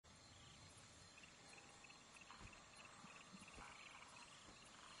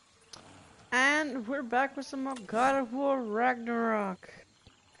And we're back with some more God of War Ragnarok.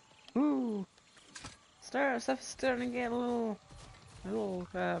 Ooh. Stuff's starting to get a little, I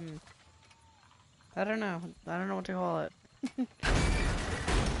don't know what to call it.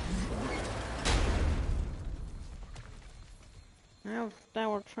 Now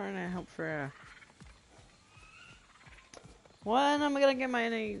we're trying to help Freya. When am I gonna get my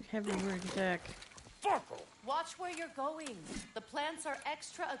heavy rank attack? Watch where you're going. The plants are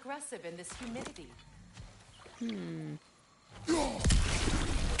extra aggressive in this humidity.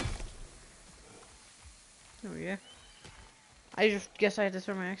 Oh yeah. I just guess I had to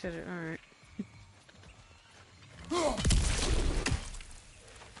throw my axe at it. Alright.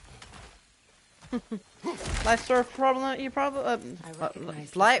 Life source problem, you probably I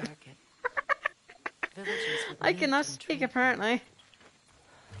recognize life. Villagers with I meat cannot and speak trade. apparently.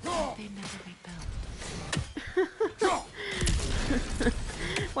 They never rebuilt.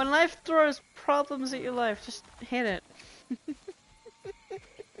 When life throws problems at your life, just hit it.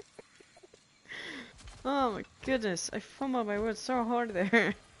 Oh my goodness, I fumbled my words so hard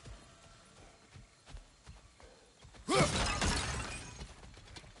there.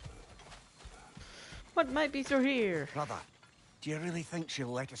 What might be through here? Brother, do you really think she'll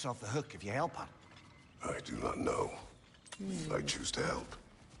let us off the hook if you help her? I do not know. I choose to help.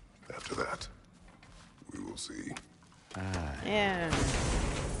 After that, we will see. Yeah.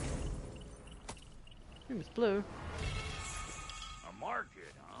 It's blue. A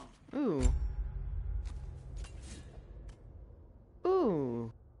market, huh? Ooh.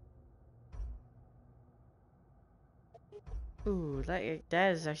 Ooh. Ooh, that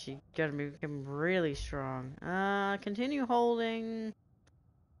is actually gonna become really strong. Continue holding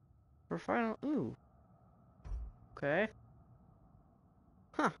for final. Ooh. Okay.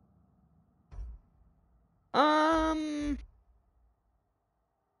 Huh.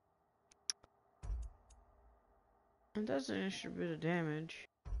 It does an extra bit of damage.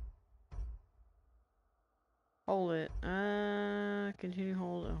 Hold it. Continue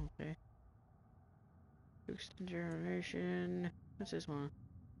hold. Oh, okay. Extend generation. What's this one?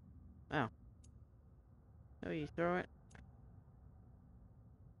 Oh. Oh, you throw it.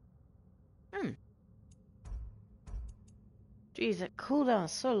 Jeez, that cooldown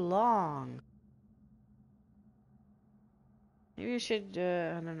is so long. Maybe I should,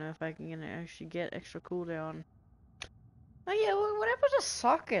 I don't know if I can actually get extra cooldown. Oh yeah, what happened to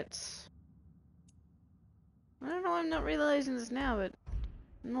sockets? I don't know, I'm not realizing this now, but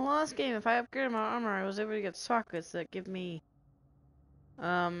in the last game, if I upgraded my armor, I was able to get sockets that give me,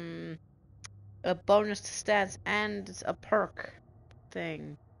 a bonus to stats and a perk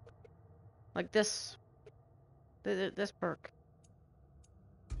thing. Like this perk.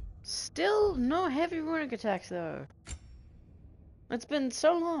 Still no heavy runic attacks though. It's been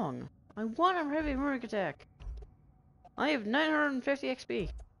so long. I want a heavy runic attack. I have 950 XP.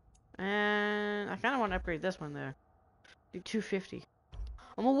 And I kind of want to upgrade this one though. Do 250.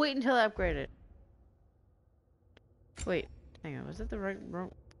 I'm gonna wait until I upgrade it. Wait, hang on. Was that the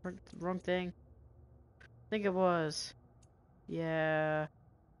wrong thing? I think it was. Yeah.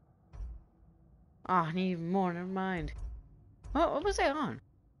 Ah, I need even more. Never mind. What was I on?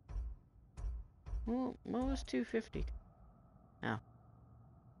 Well, what was 250? Oh.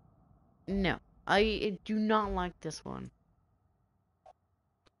 No. I do not like this one.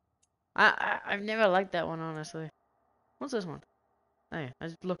 I've never liked that one, honestly. What's this one? Oh yeah, I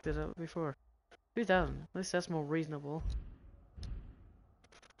just looked it up before. 2000. At least that's more reasonable.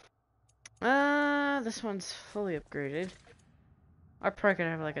 This one's fully upgraded. I probably could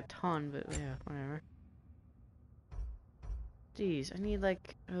have like a ton, but yeah, whatever. Jeez, I need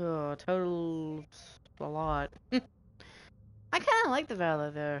like, total a lot. I kind of like the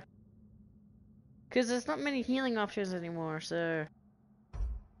Valor though. Because there's not many healing options anymore, so.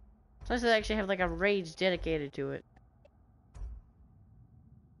 It's nice to actually have like a rage dedicated to it.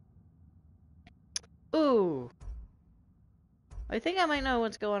 Ooh. I think I might know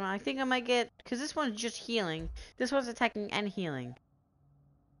what's going on. I think I might get, because this one's just healing. This one's attacking and healing.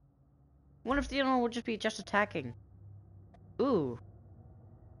 What if the other one would just be just attacking? Ooh.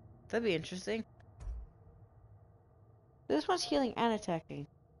 That'd be interesting. This one's healing and attacking.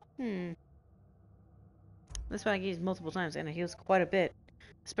 This one I can use multiple times and it heals quite a bit.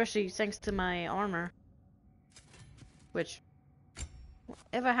 Especially thanks to my armor. Which,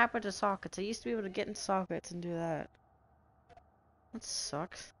 whatever happened to sockets? I used to be able to get in sockets and do that. That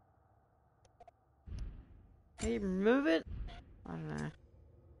sucks. Can you remove it? I don't know.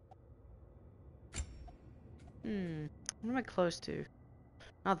 What am I close to?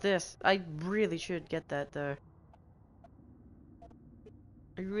 Not this. I really should get that though.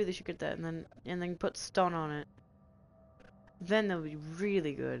 I really should get that and then put stun on it. Then that would be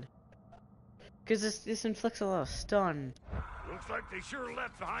really good. Because this inflicts a lot of stun. Looks like they sure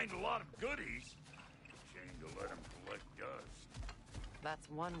left behind a lot of goodies. Shame to let them collect dust. That's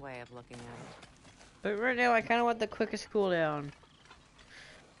one way of looking at it. But right now I kind of want the quickest cooldown.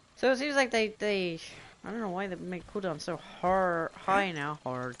 So it seems like they I don't know why they make cooldown so high now.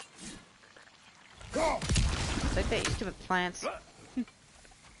 Hard. It's like that stupid plants.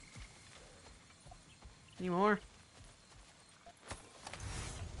 Any more?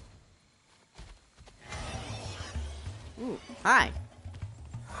 Ooh, hi.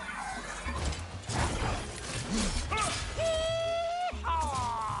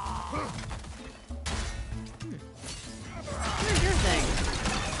 Here's your thing.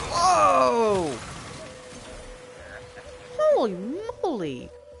 Whoa! Holy moly!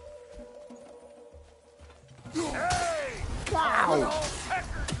 Hey! Wow!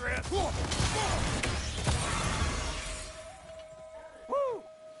 Pecker drip! Woo!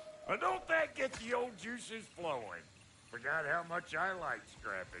 Well, don't that get the old juices flowing? Forgot how much I like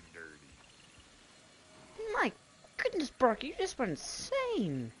scrapping dirty. My goodness, Brock, you just went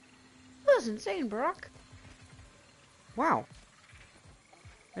insane. That was insane, Brock. Wow.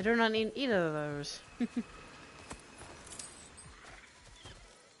 I do not need either of those.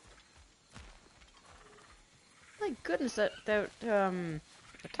 My goodness, that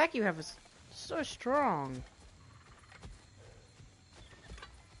attack you have is so strong.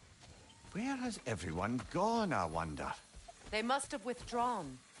 Where has everyone gone, I wonder? They must have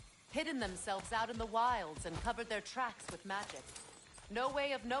withdrawn, hidden themselves out in the wilds and covered their tracks with magic. No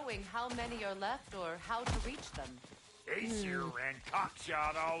way of knowing how many are left or how to reach them. Aesir ran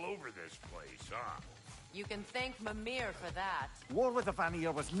cockshot all over this place, huh? You can thank Mimir for that. War with the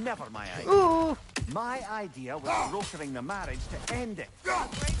Vanir was never my idea. Ooh! My idea was brokering the marriage to end it. A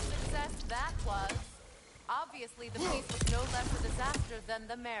great success that was. Obviously, the peace was no less a disaster than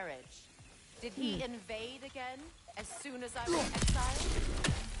the marriage. Did he invade again as soon as I was exiled?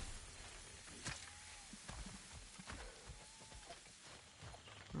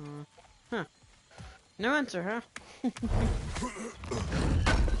 Huh. No answer, huh?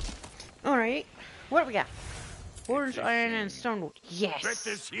 Alright. What do we got? Forged iron and stone. Yes! Bet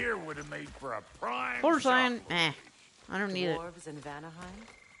this here would have made for a prime Forged iron. shot. Eh. I don't need it. Dwarves in Vanaheim?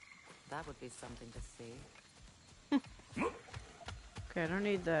 That would be something to see. Okay, I don't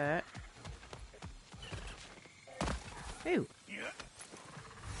need that. Ooh.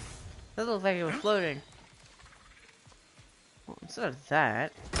 That looked like it was floating. Well, instead of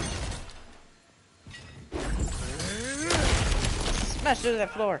that. Smash through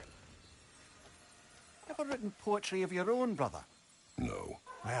that floor. Ever written poetry of your own, brother? No.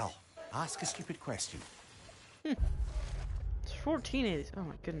 Well, ask a stupid question. It's 14 of these. Oh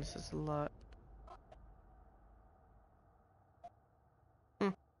my goodness, that's a lot.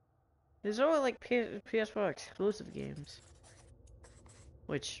 These are all like PS4 exclusive games.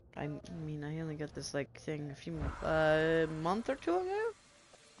 Which, I mean, I only got this like thing a few month or two ago?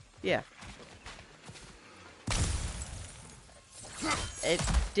 Yeah. I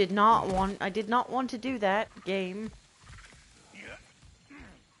did not want to do that game.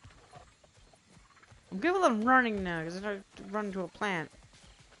 I'm good with them running now, because I don't run into a plant.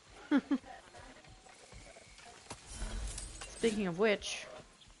 Speaking of which...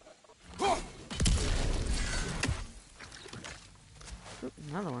 Ooh,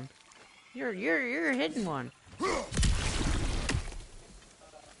 another one. You're a hidden one. Oh,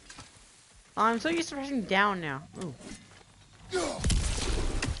 I'm so used to pressing down now. Ooh.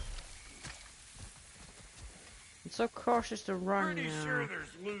 I'm so cautious to run Pretty now. sure there's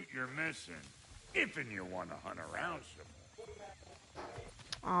loot you're missing. If and you want to hunt around some.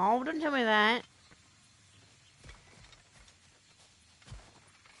 Oh, don't tell me that.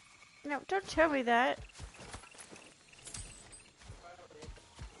 No, don't tell me that.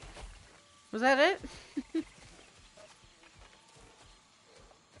 Was that it?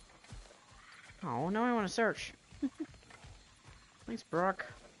 Oh, now I want to search. Thanks, Brock.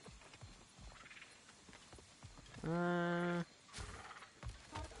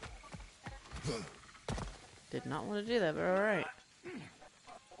 Did not want to do that, but alright.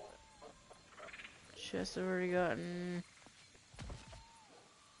 Chest I've already gotten.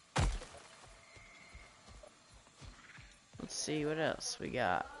 Let's see what else we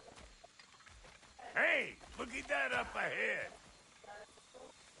got. Hey, look at that up ahead.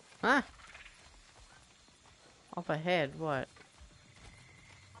 Huh? Up ahead, what?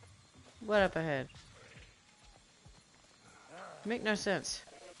 What up ahead? Make no sense.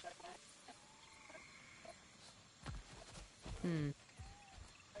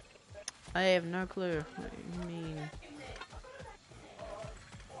 I have no clue what you mean.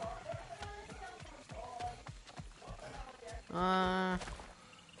 I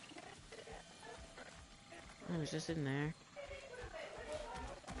was just in there.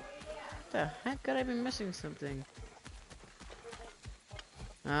 The heck could I be missing something?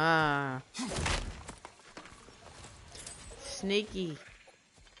 Ah. Sneaky.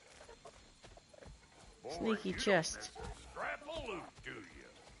 Sneaky chest. Scrap of loot, do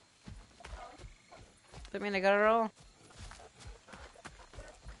you? That mean I got it all?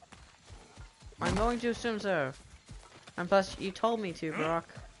 I'm going to assume so. And plus, you told me to, Brock.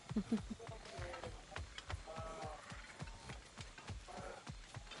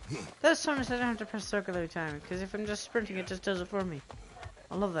 That's so nice I don't have to press circle every time, because if I'm just sprinting, it just does it for me.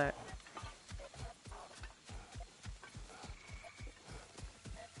 I love that.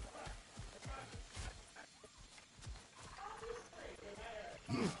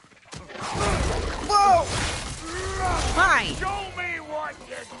 Whoa! Hi! Show me what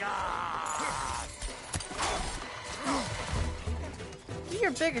you got! Do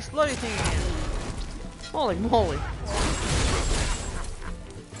your biggest bloody thing again. Holy moly.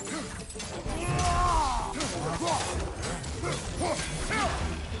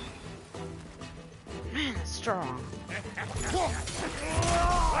 Man, that's strong. Let's go!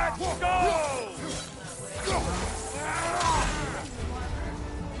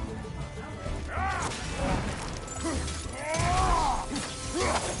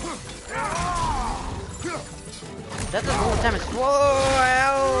 That does more damage.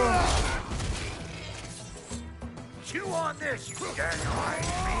 Whoa! Chew on this, you dang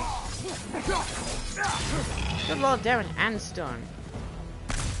Good lot of damage and stun.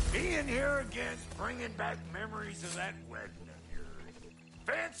 Being here again's bringing back memories of that wedding of yours.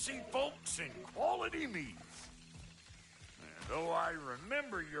 Fancy folks and quality meats. Though I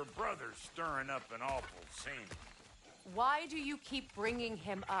remember your brother stirring up an awful scene. Why do you keep bringing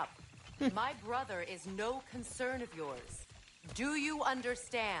him up? My brother is no concern of yours. Do you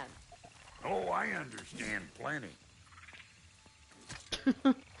understand? Oh, I understand plenty.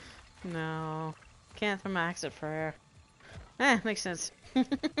 No. Can't throw my axe at Freya. Makes sense.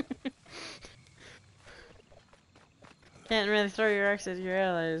 Can't really throw your axe at your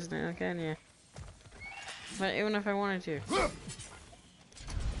allies now, can you? But even if I wanted to.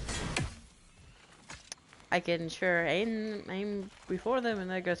 I can sure aim before them and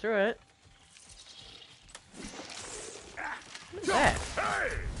they go through it. Look at that. Hey!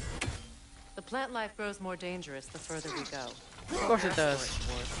 The plant life grows more dangerous the further we go. Of course it does.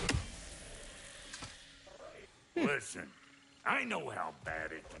 Listen, I know how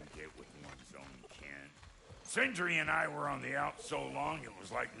bad it can get with one's own kin. Sindri and I were on the out so long it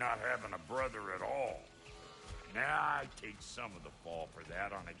was like not having a brother at all. Now I take some of the fall for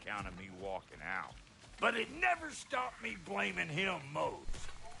that on account of me walking out. But it never stopped me blaming him most.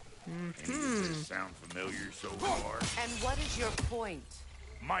 Any of this sound familiar so far? And what is your point?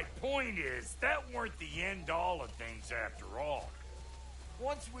 My point is, that weren't the end all of things after all.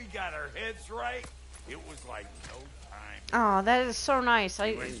 Once we got our heads right, it was like no time. Oh, that is so nice.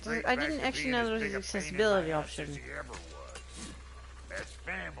 I Went straight I back didn't to actually being know as there was big an a pain in accessibility the ass option. as he ever was. As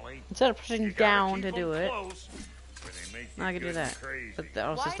family, Instead of you pushing gotta down keep to do 'em it, close, or they make you I can do good that. and crazy. But that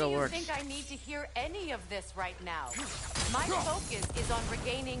also Why do still you works. think I need to hear any of this right now? My focus is on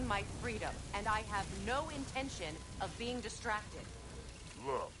regaining my freedom, and I have no intention of being distracted.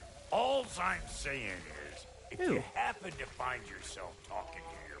 Look, all I'm saying is, if Ooh. you happen to find yourself talking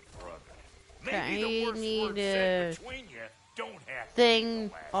to your brother, Okay, maybe the worst need word said between you don't have to Thing, be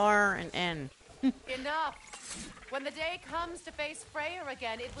the last. R, and N. Enough! When the day comes to face Freya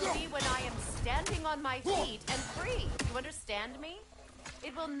again, it will be when I am standing on my feet and free. You understand me?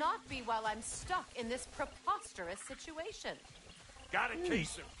 It will not be while I'm stuck in this preposterous situation. Got a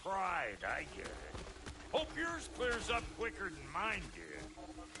case of pride, I get it. Hope yours clears up quicker than mine did.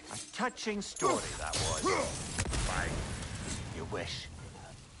 A touching story, that was. Like, You wish.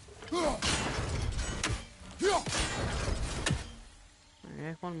 Okay,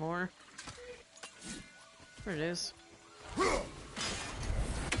 one more. There it is.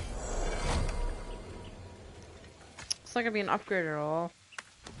 It's not gonna be an upgrade at all.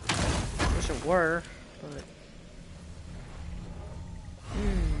 Wish it were, but.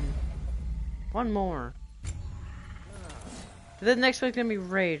 One more. The next one's gonna be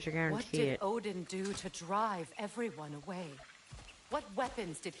Rage, I What guarantee did it. Odin do to drive everyone away? What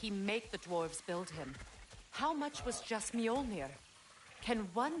weapons did he make the dwarves build him? How much was just Mjolnir? Can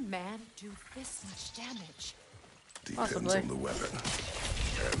one man do this much damage? Depends Possibly. on the weapon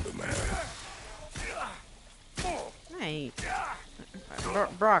and the man. Hey.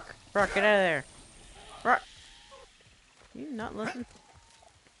 Brock, Brock, get out of there. Brock. You not listen?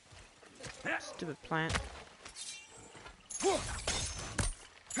 Stupid plant.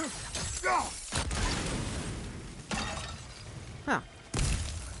 Huh.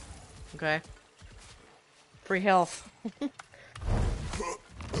 Okay. Free health.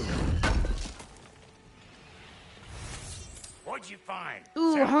 What'd you find?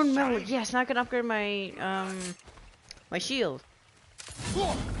 Ooh, horn metal. Shiny? Yes, now I can upgrade my my shield.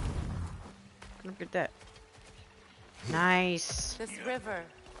 Can upgrade that. Nice. This river.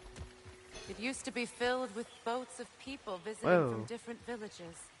 It used to be filled with boats of people visiting Whoa. from different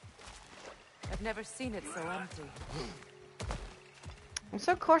villages. I've never seen it so empty. I'm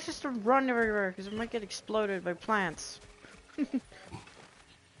so cautious to run everywhere because I might get exploded by plants. Should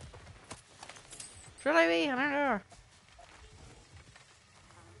I be? I don't know.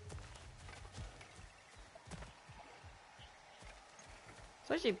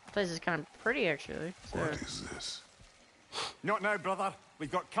 Especially place is kind of pretty actually. So. What is this? Not now, brother.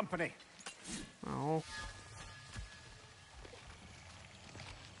 We've got company. Oh.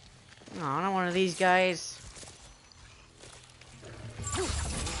 Oh, not one of these guys.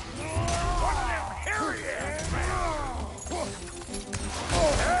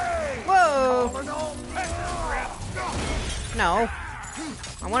 Whoa! No.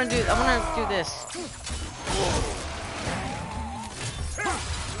 I wanna do this.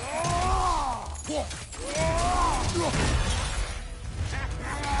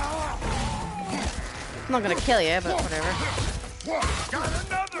 I'm not gonna kill you, but whatever. Got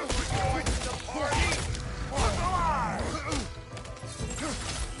another one joining the party. Look alive.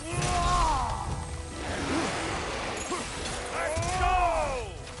 Let's go.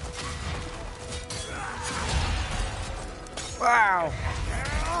 Wow.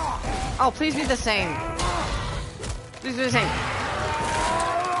 Oh, please be the same. Please be the same.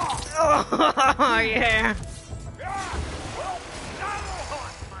 Oh, yeah. Well, that'll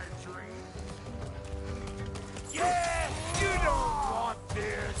haunt my dream. Yeah, you don't want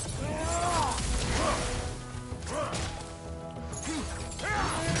this.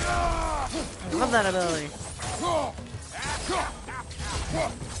 I love that ability.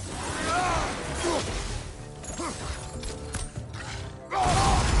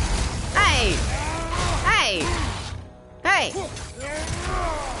 Hey! Hey! Hey!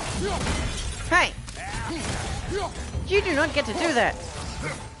 Hey! You do not get to do that.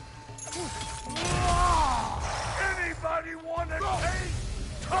 Anybody want to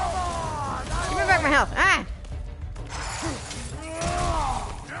taste? Come on! Give me back my health. Ah!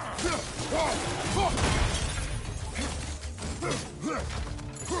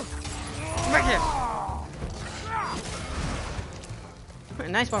 Come back here.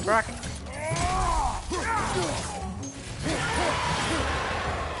 Nice one, Brock.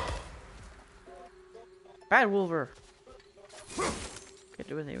 Bad Wolver. Can't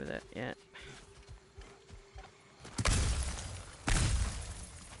do anything with that yet.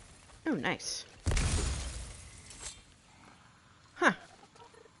 Oh, nice. Huh.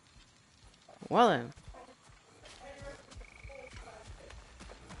 Well then.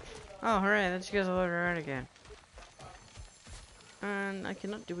 Oh, hooray, that just goes all over around again. And I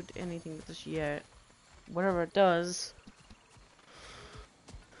cannot do anything with this yet. Whatever it does.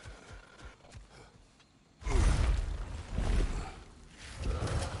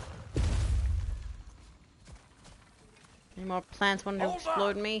 Any more plants wanting to Hold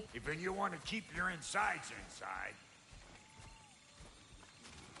explode on. me? If you want to keep your insides inside.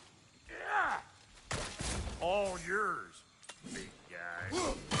 Yeah. All yours, big guy.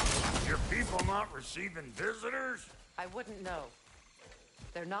 Your people not receiving visitors? I wouldn't know.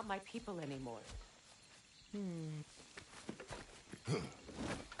 They're not my people anymore.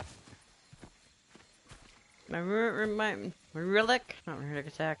 My relic, not my relic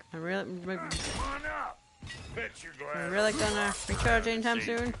attack. My relic, Come on up. Bet you're my glad. relic gonna recharge anytime See.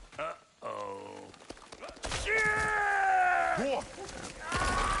 soon. Uh-oh. Yeah!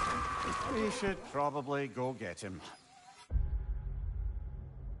 We should probably go get him.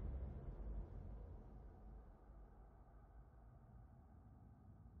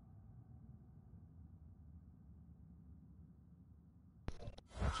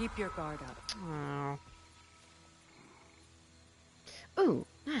 Keep your guard up. Oh. Ooh,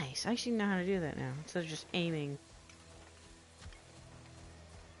 nice. I actually know how to do that now instead of just aiming.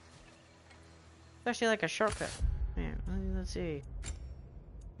 It's actually like a shortcut. Yeah, let's see.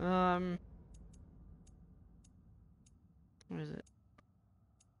 What is it?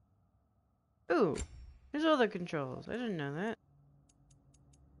 Ooh, there's other controls. I didn't know that.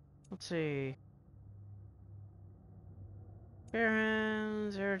 Let's see. Bare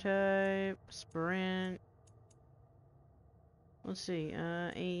hands, air type, sprint. Let's see,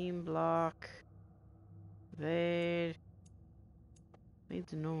 aim, block, evade. Evade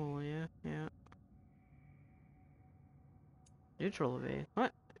the normal one, yeah, yeah. Neutral evade.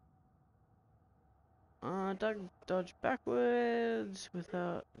 What? Dodge backwards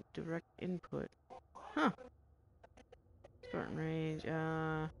without direct input. Huh. Starting range,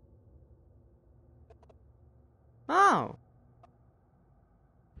 oh!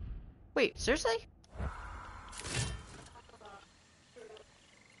 Wait, seriously?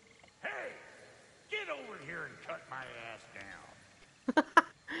 Hey! Get over here and cut my ass down.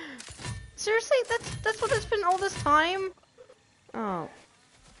 Seriously? That's what it's been all this time? Oh.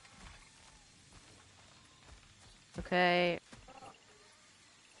 Okay.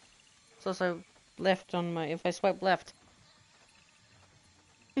 It's also left on my... if I swipe left.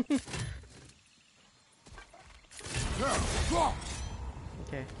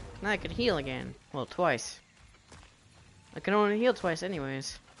 Okay. Now I can heal again. Well, twice. I can only heal twice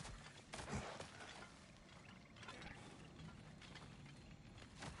anyways.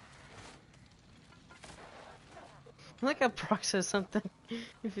 I like how Brock says something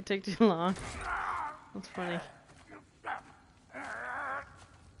if you take too long. That's funny.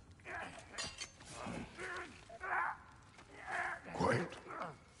 Quiet.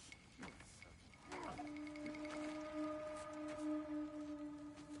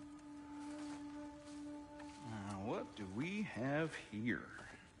 What do we have here?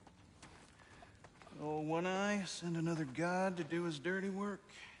 Oh, One Eye, send another god to do his dirty work.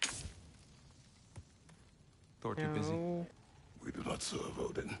 Thor too busy. No. We do not serve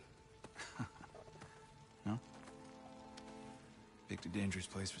Odin. No? Picked a dangerous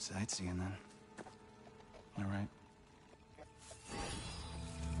place for sightseeing then. All right.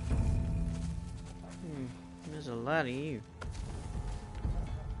 There's a lot of you.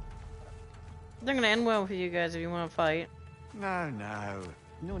 They're gonna end well for you guys if you want to fight. No, no.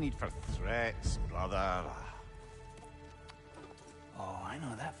 No need for threats, brother. Oh, I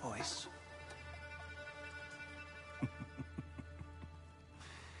know that voice.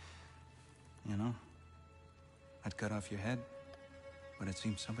 You know, I'd cut off your head, but it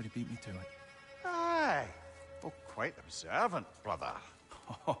seems somebody beat me to it. Aye. Oh, quite observant, brother.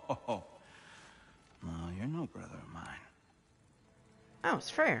 Oh, no, you're no brother of mine. Oh, it's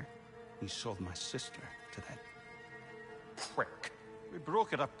Freya. You sold my sister to that prick. We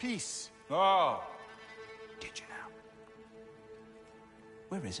broke it a piece. Oh! Did you now?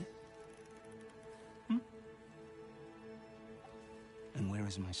 Where is it? And where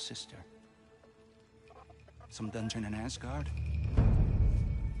is my sister? Some dungeon in Asgard?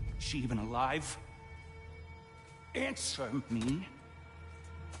 She even alive? Answer me.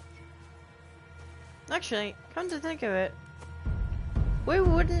 Actually, come to think of it, why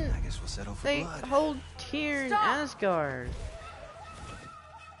wouldn't I guess we'll settle for they blood. hold Tyr in Stop! Asgard?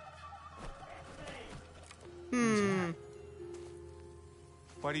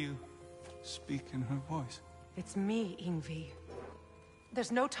 Why do you speak in her voice? It's me, Ingvi.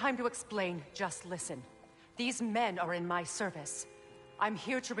 There's no time to explain, just listen. These men are in my service. I'm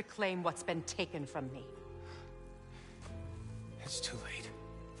here to reclaim what's been taken from me. It's too late.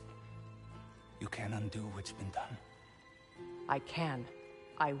 You can't undo what's been done. I can.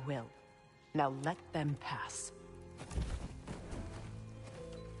 I will. Now let them pass.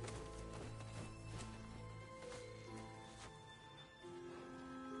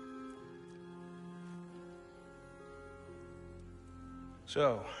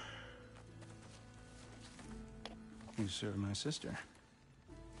 So, you serve my sister.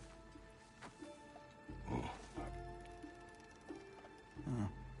 Oh.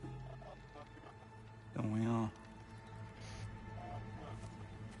 Don't we all?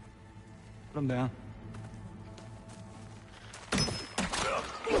 Put him down.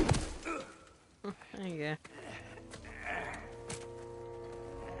 There you go.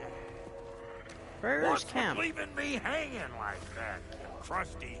 Where's What's with camp? leaving me hanging like that,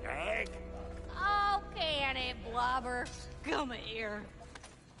 crusty hag? Oh, can it, Blobber? Come here.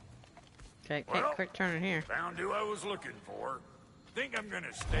 Okay, Well, quick turn in here. Found who I was looking for. Think I'm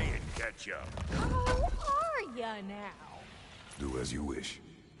gonna stay and catch up. How are ya now? Do as you wish.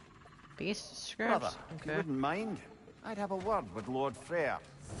 Beast scraps. Brother, if you Okay. wouldn't mind, I'd have a word with Lord Freya.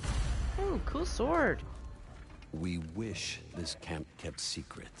 Oh, cool sword. We wish this camp kept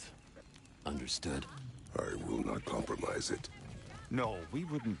secret. Understood? I will not compromise it. No, we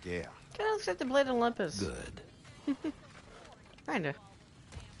wouldn't dare. Kinda looks like the Blade of Olympus. Good. Kinda.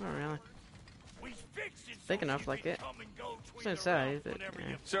 Not really. We fixed it big enough like it. It's inside, but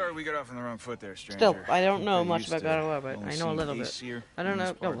yeah. Sorry, we got off on the wrong foot there, stranger. Still, I don't know Pretty much used about to God of War, but only I know a seeing little Ace bit. here I don't in know.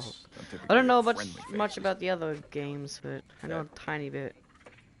 these Oh, parts. well, Typically I don't know friendly much faces. about the other games, but I know a tiny bit.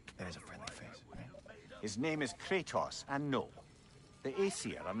 That is a friendly face, right? His name is Kratos, and no, the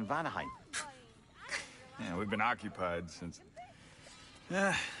Aesir are in Vanaheim. Yeah, we've been occupied since...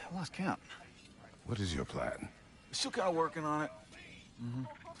 I lost count. What is your plan? Still kind of working on it.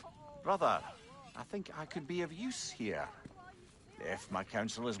 Brother, I think I could be of use here. If my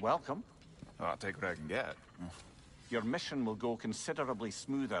counsel is welcome. Oh, I'll take what I can get. Your mission will go considerably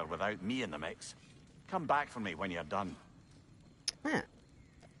smoother without me in the mix. Come back for me when you're done. Huh.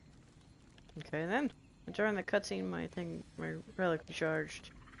 Okay then. During the cutscene, my relic recharged.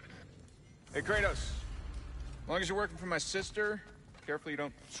 Hey, Kratos. As long as you're working for my sister, careful you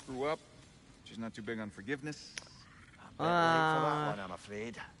don't screw up. She's not too big on forgiveness. Bit late for that one, I'm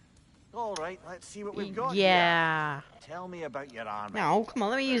afraid. All right, let's see what we've got Yeah. here. Tell me about your army. No, come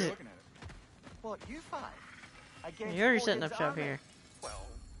on, let me use it. Looking at it. What, you five? Against You're already setting Odin's up shop army? here. Well,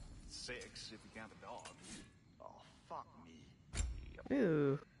 6 if you count the dog. Oh, fuck me.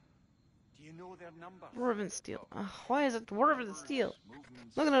 Ooh. Do you know their number? Dwarven steel. Why is it dwarven steel?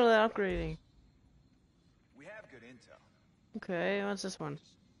 Look at all that upgrading. We have good intel. Okay, what's this one?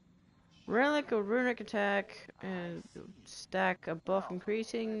 Relic or runic attack and stack a buff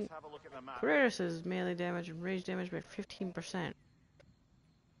increasing Let's have a look at the map. Kratos' melee damage and rage damage by 15%.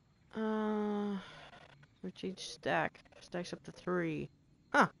 Which each stacks up to 3.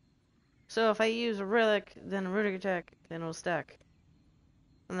 Huh. So if I use a relic, then a runic attack, then it'll stack.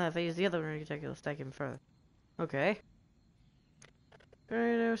 And then if I use the other runic attack, it'll stack even further. Okay.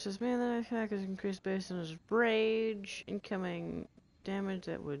 Kratos' melee attack is increased based on his rage. Incoming damage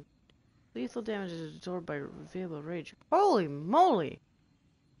that would... Lethal damage is absorbed by available rage. Holy moly!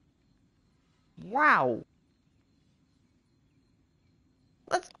 Wow!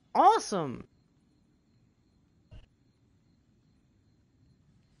 That's awesome!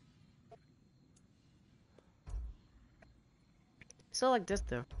 Still like this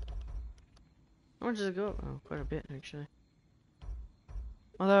though. How much does it go? Oh, quite a bit actually.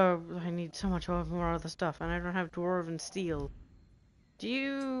 Although I need so much more other stuff, and I don't have dwarven steel. Do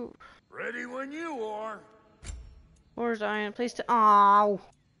you? Ready when you are. Where's iron? Place to. Oh,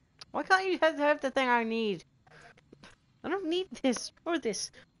 why can't you have the thing I need? I don't need this or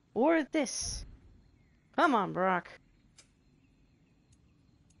this or this. Come on, Brock.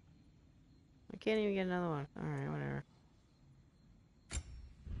 I can't even get another one. All right, whatever.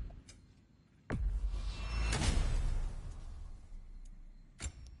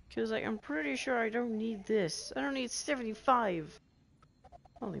 Cause like I'm pretty sure I don't need this. I don't need 75.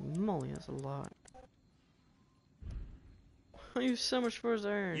 Holy moly, that's a lot. I use so much for his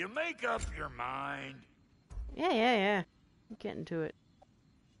iron. You make up your mind. Yeah. I'm getting to it.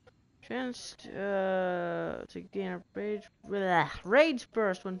 Chance to gain a rage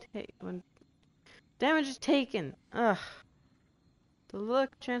burst when damage is taken. Ugh. The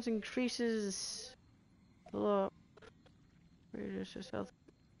luck chance increases. The luck reduces health.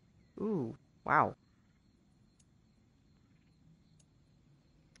 Ooh, wow.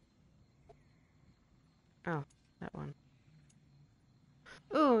 Oh, that one.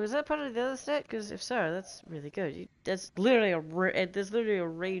 Ooh, is that part of the other set? Because if so, that's really good. That's literally a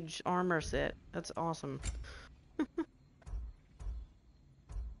rage armor set. That's awesome.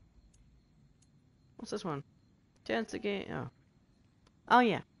 What's this one? Chance to gain. Oh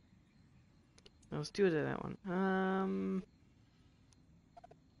yeah. Let's do it to that one.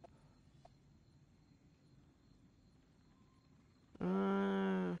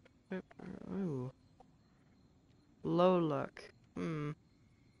 Ooh. Low luck.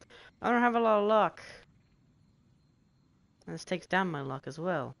 I don't have a lot of luck. And this takes down my luck as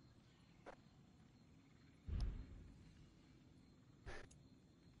well.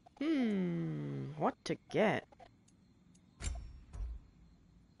 What to get?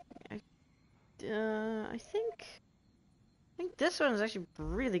 I think this one is actually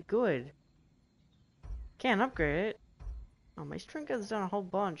really good. Can't upgrade it. Oh, my strength has done a whole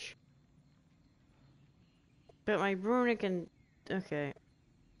bunch. But my runic and... Okay.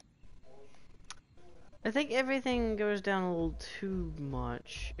 I think everything goes down a little too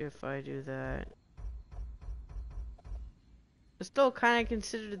much if I do that. It's still kind of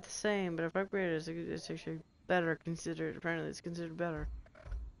considered the same, but if I upgrade it, it's actually better considered. Apparently it's considered better.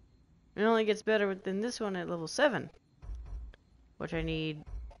 It only gets better than this one at level 7. Which I need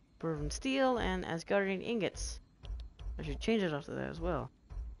dwarven steel and Asgardian ingots. I should change it after that as well.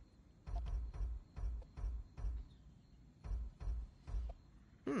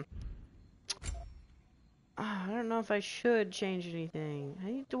 don't know if I should change anything. I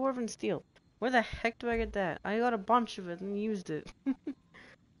need dwarven steel. Where the heck do I get that? I got a bunch of it and used it.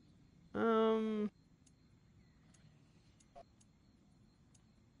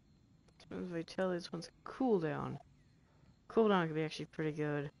 If I tell this one's cooldown. Cooldown could be actually pretty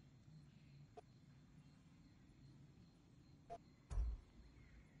good.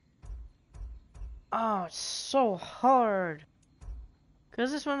 Oh, it's so hard.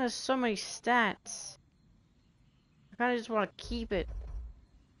 Because this one has so many stats. I kind of just want to keep it.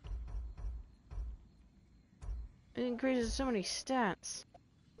 It increases so many stats.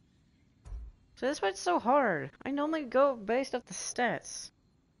 So that's why it's so hard. I normally go based off the stats.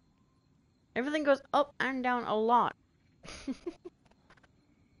 Everything goes up and down a lot.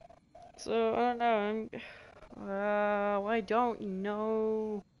 So, I don't know. I don't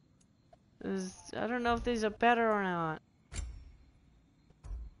know. I don't know if these are better or not.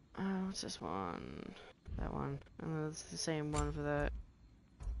 What's this one? That one. Oh, it's the same one for that.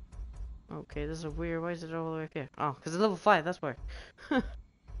 Okay, this is weird. Why is it all the way up here? Oh, because it's level 5, that's why.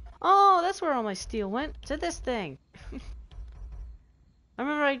 Oh, that's where all my steel went. To this thing. I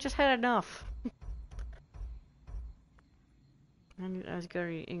remember I just had enough. I was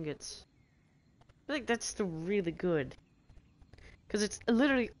getting ingots. I feel like that's still really good. Because it's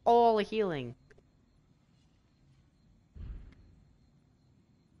literally all healing.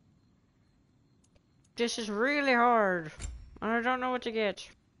 This is really hard. And I don't know what to get.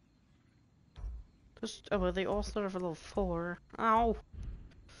 Oh, well, they all started for level 4. Ow.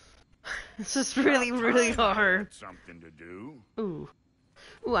 This is really, really hard. Something to do. Ooh.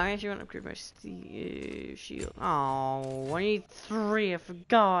 Ooh, I actually want to upgrade my shield. Oh, I need 3. I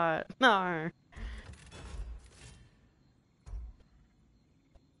forgot. No.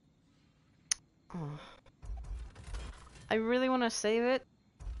 Oh. I really want to save it.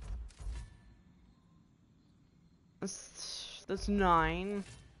 That's 9.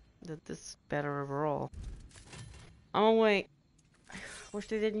 That's better overall. Oh wait. Wish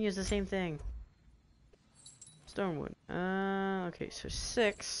they didn't use the same thing. Stonewood. Okay, so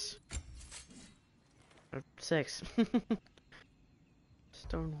 6. 6.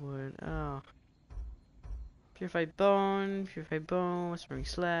 Stonewood. Oh. Purified bone, whispering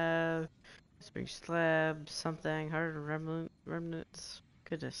slab, something, heart of remnants.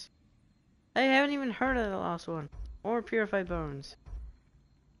 Goodness. I haven't even heard of the last one. Or purified bones.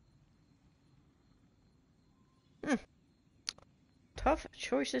 Tough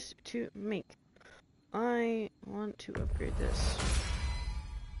choices to make. I want to upgrade this.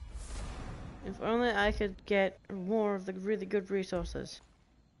 If only I could get more of the really good resources.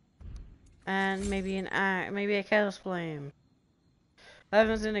 And maybe maybe a chaos flame. I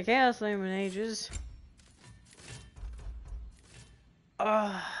haven't seen a chaos flame in ages.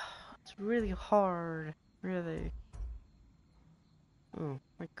 It's really hard. Really. Oh,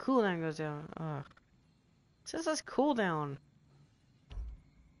 my cooldown goes down. It says that's cooldown.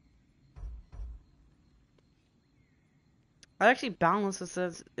 It actually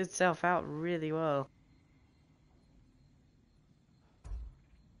balances itself out really well.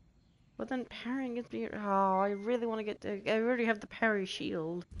 But then parrying gets me. Oh, I really want to get the. I already have the parry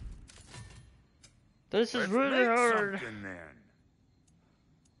shield. This is really hard.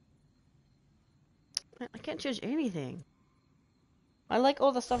 I can't change anything. I like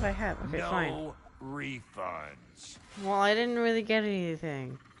all the stuff I have. Okay, fine. No refunds. Well, I didn't really get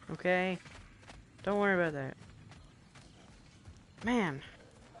anything. Okay? Don't worry about that. Man,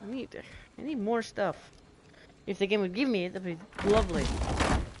 I need more stuff. If the game would give me it, that'd be lovely.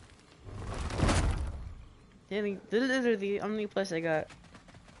 Literally the only place I got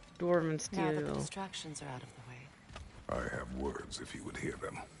dwarven steel. Now that the distractions are out of the way. I have words if you would hear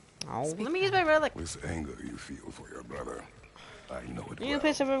them. Oh, let me use my relic. This anger you feel for your brother, I know it The only well.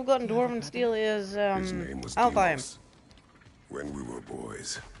 place I've ever gotten dwarven steel is His name was Alfheim. Deimos. When we were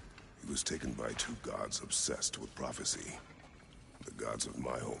boys, he was taken by 2 gods obsessed with prophecy. The gods of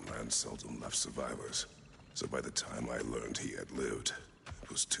my homeland seldom left survivors, so by the time I learned he had lived, it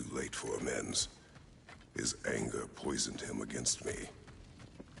was too late for amends. His anger poisoned him against me.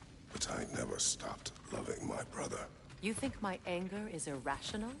 But I never stopped loving my brother. You think my anger is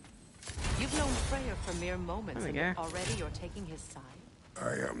irrational? You've known Freya for mere moments, and already you're taking his side?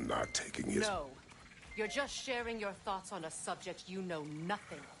 I am not taking his... No. You're just sharing your thoughts on a subject you know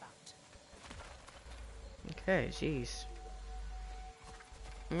nothing about. Okay, jeez.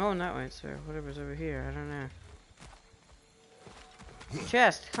 I'm going that way, so whatever's over here, I don't know.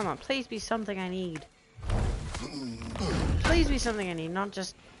 Chest, come on, please be something I need. Please be something I need, not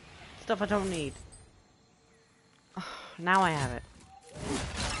just stuff I don't need. Oh, now I have it.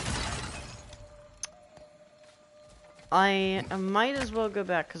 I might as well go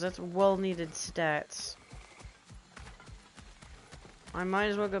back because that's well-needed stats. I might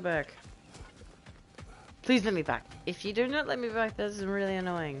as well go back. Please let me back. If you do not let me back, this is really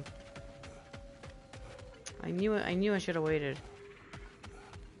annoying. I knew I should have waited.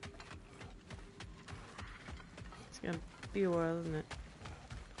 It's gonna be a while, isn't it?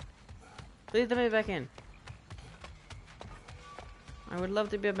 Please let me back in. I would love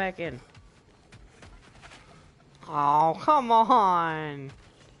to be back in. Oh, come on!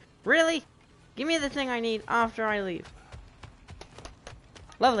 Really? Give me the thing I need after I leave.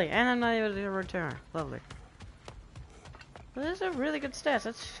 Lovely, and I'm not able to return. Lovely. Well, those are really good stats.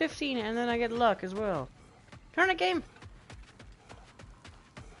 That's 15, and then I get luck as well. Turn it, game!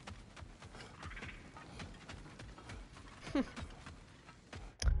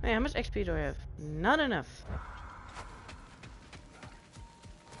 Hey, how much XP do I have? Not enough.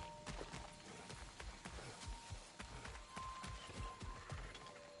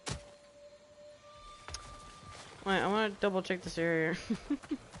 Wait, I want to double check this area.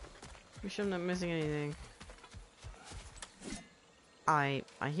 Make sure I'm not missing anything. I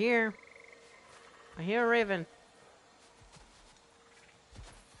hear a raven.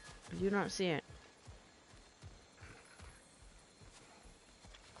 I do not see it.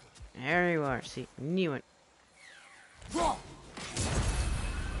 There you are. See, knew it.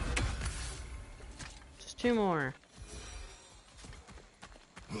 Just two more.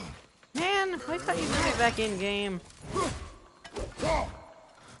 Man, I thought you'd bring it back in game.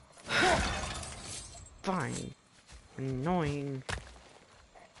 Fine. Annoying.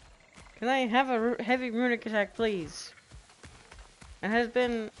 Can I have a heavy runic attack, please? It has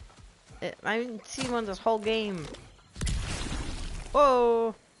been... I haven't seen one this whole game.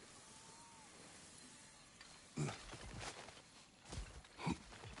 Whoa!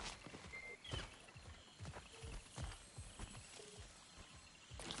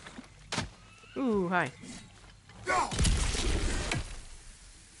 Ooh, hi.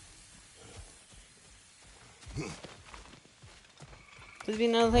 Please be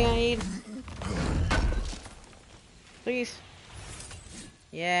another thing I need. Please.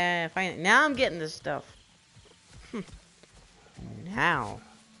 Yeah, finally. Now I'm getting this stuff. Now.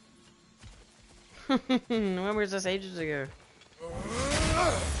 When was this ages ago?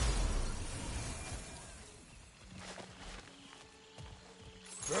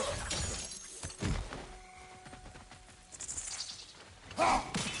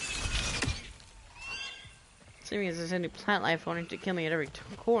 Assuming as there's any plant life wanting to kill me at every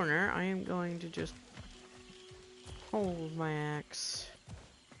corner, I am going to just hold my axe.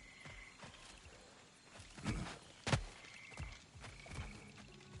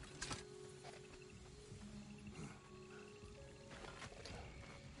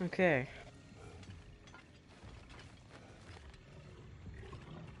 Okay.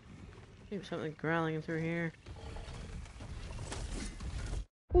 Maybe something growling through here.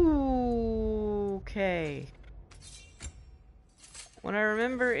 Ooh, okay. What I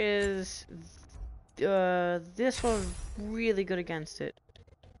remember is this one's really good against it.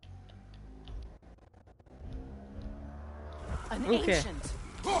 An okay. ancient.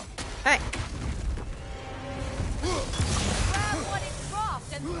 Hey! Grab what it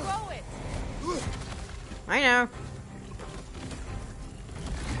dropped and throw it. I know.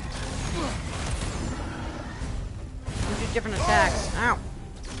 Do different attacks. Ow.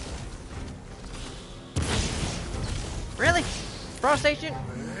 Really? Frost station?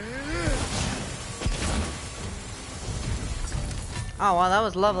 Oh wow, that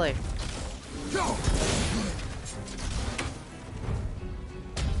was lovely.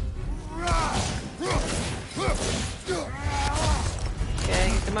 Okay,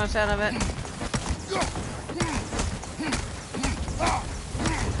 get the most out of it.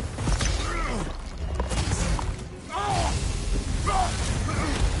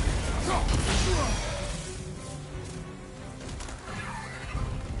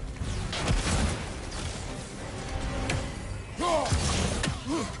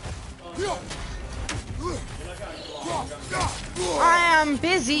 I am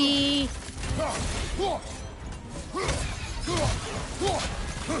busy.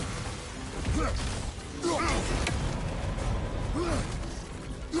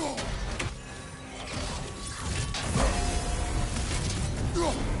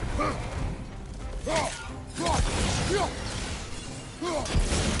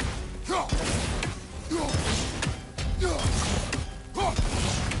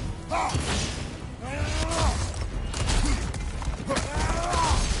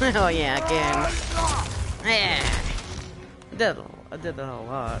 Oh yeah, again. Yeah. I did that a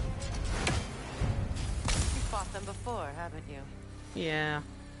lot. You fought fought them before, haven't you? Yeah.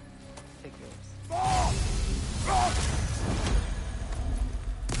 Figures.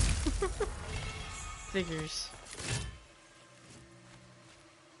 Figures.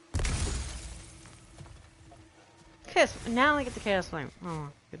 Chaos. Now I get the chaos flame. Oh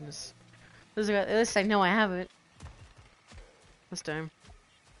goodness. At least I know I have it. This time.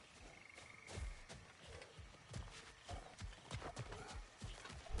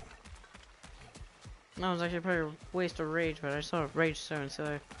 That was actually probably a waste of rage, but I saw a rage stone,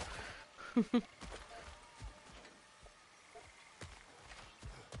 so.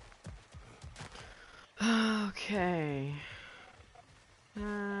 Okay.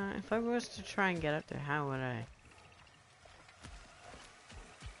 If I was to try and get up there, how would I?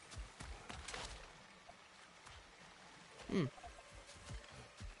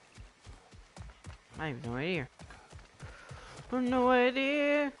 I have no idea. No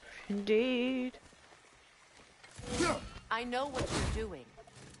idea, indeed. I know what you're doing.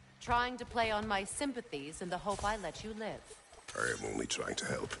 Trying to play on my sympathies in the hope I let you live. I am only trying to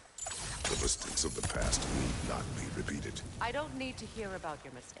help. The mistakes of the past need not be repeated. I don't need to hear about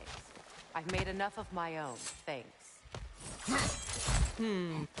your mistakes. I've made enough of my own, thanks.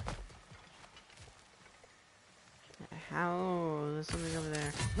 How? There's something over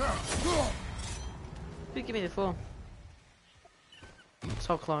there. Please give me the full.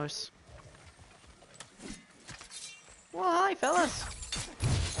 So close. Well, hi, fellas.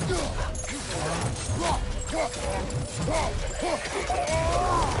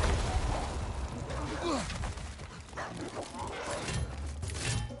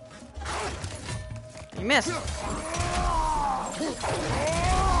 You missed.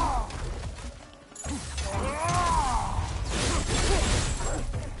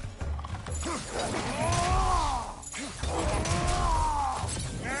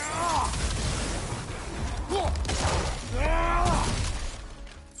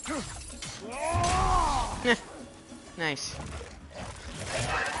 Nice.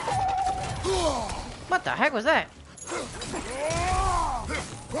 What the heck was that?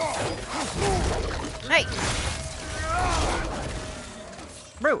 Hey!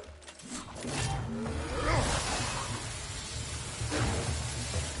 Bro!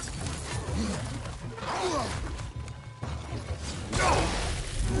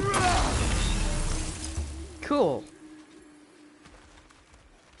 Cool.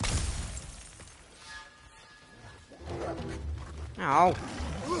 Ow.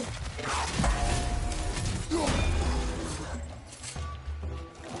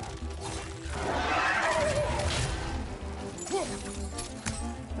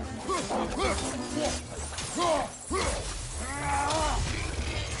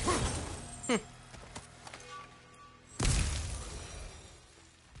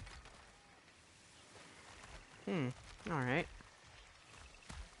 All right.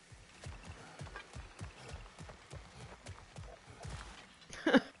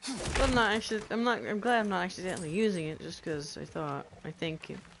 I'm not actually. I'm glad I'm not accidentally using it, just because I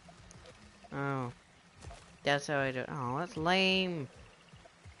think. Oh, that's how I do. Oh, that's lame.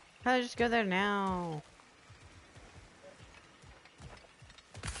 How did I just go there now?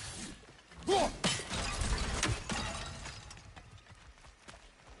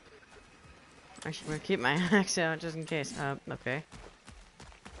 Actually, I'm gonna keep my axe out just in case. Okay.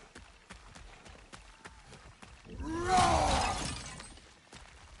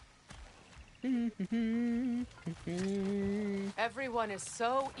 Everyone is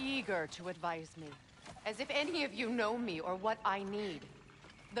so eager to advise me, as if any of you know me or what I need.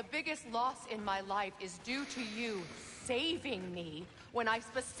 The biggest loss in my life is due to you saving me when I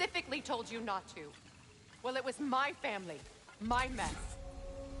specifically told you not to. Well, it was my family, my mess.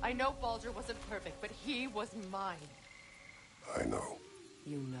 I know Baldur wasn't perfect, but he was mine. I know.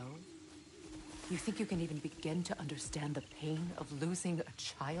 You know? You think you can even begin to understand the pain of losing a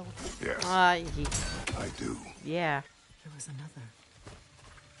child? Yes, I do. Yeah. There was another.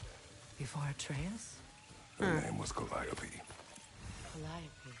 Before Atreus? Her name was Calliope. Calliope.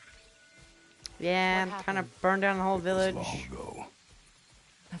 Yeah, What kind of happened? burned down the whole It was village. long ago.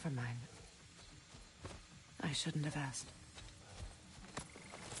 Never mind. I shouldn't have asked.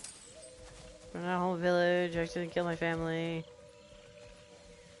 Burned down the whole village. I accidentally killed my family.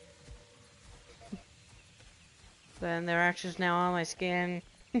 Then their actions now on my skin.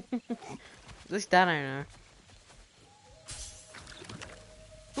 At least that I know.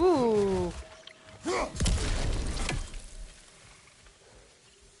 Ooh. Ew.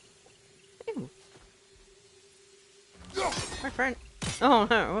 My friend. Oh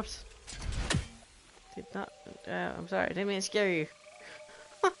no, whoops. Did not. I'm sorry, I didn't mean to scare you.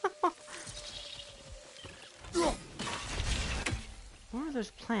 those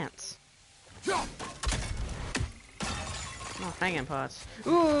plants? Oh, hanging pots.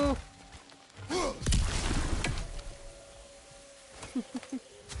 Ooh!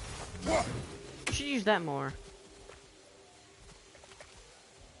 Should use that more.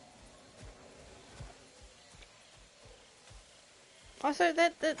 Also,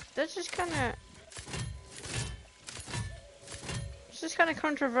 that's just kind of. It's just kind of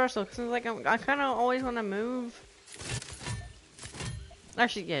controversial because like I kind of always want to move.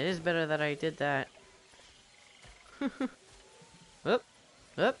 Actually, yeah, it is better that I did that. Up,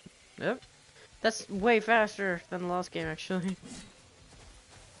 up, up. That's way faster than the last game, actually.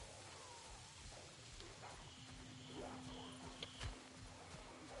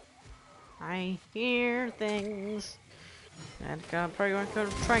 I hear things. And God, probably going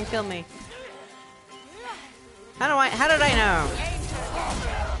to try and kill me. How did I know?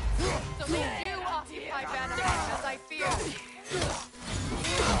 So they do occupy Ragnarok as I feared.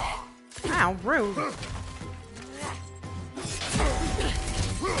 Ow, rude.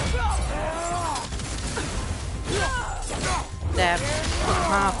 Dab.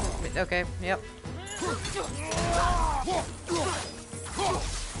 Okay, yep.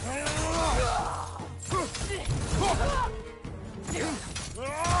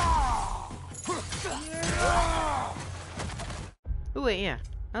 Ooh, wait, yeah.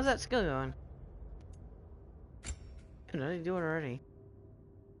 How's that skill going? Did I do it already?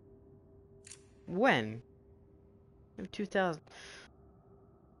 When? 2000.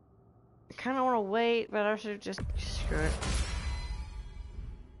 I kind of want to wait, but I should just screw it.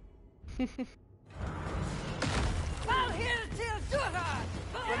 Remember,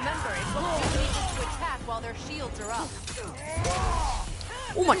 it won't be easy to attack while their shields are up.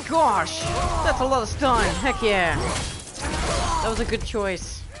 Oh my gosh! That's a lot of stun! Heck yeah! That was a good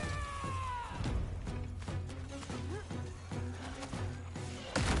choice.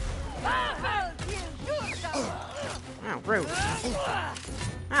 Ow, rude.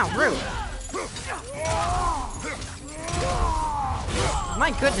 Ow, rude.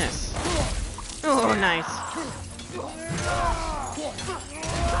 My goodness. Oh, nice.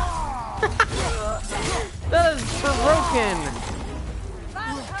 That is broken.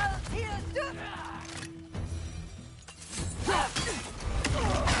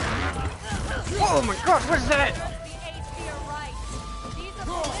 Oh my god, what is that?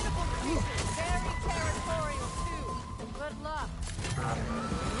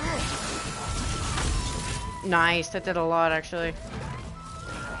 Nice, that did a lot actually.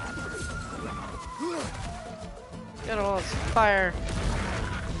 Got all its fire.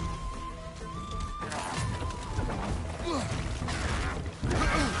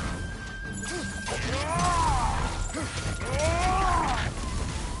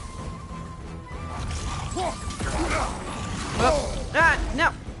 Oh, ah,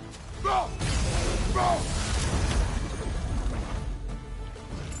 no.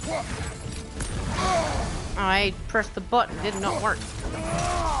 I pressed the button, it did not work.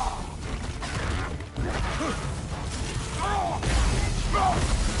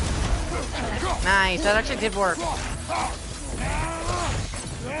 Nice, that actually did work.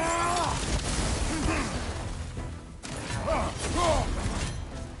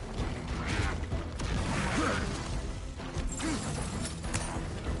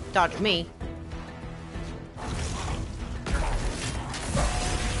 Dodge me.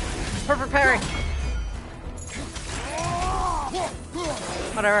 Perfect parry.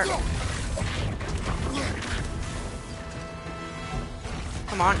 Whatever.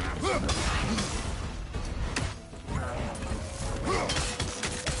 Come on.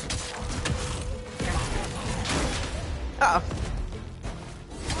 Uh-oh.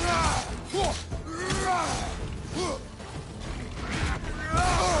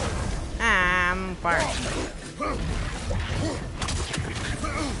 I'm fired.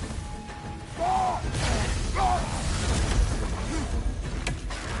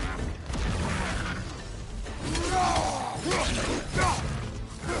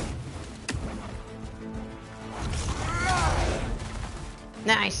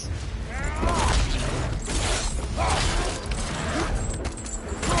 Nice.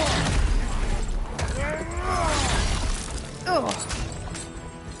 Oh,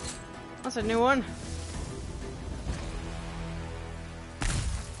 that's a new one.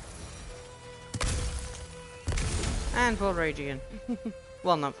 And full rage again.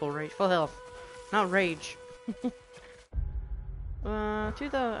 Well, not full rage, full health. Not rage.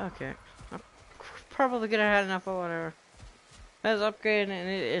 2000, okay. I probably could have had enough or whatever. That's upgraded and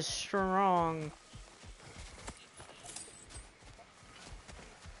it is strong.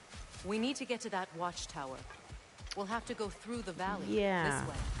 We need to get to that watchtower. We'll have to go through the valley. Yeah. This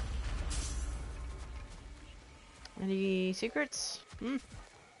way. Any secrets?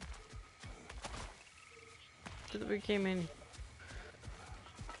 That we came in.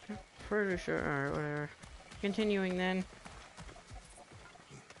 Pretty sure, or whatever. Continuing then.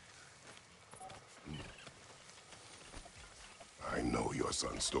 I know your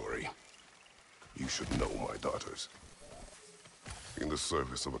son's story. You should know my daughter's. In the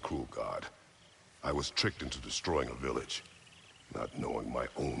service of a cruel god, I was tricked into destroying a village, not knowing my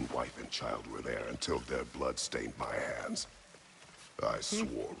own wife and child were there until their blood stained my hands. I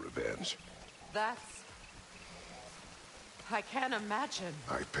swore revenge. That's... I can't imagine.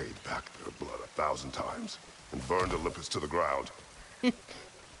 I paid back their blood 1,000 times and burned Olympus to the ground. Yet,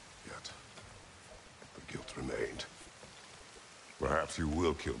 the guilt remained. Perhaps you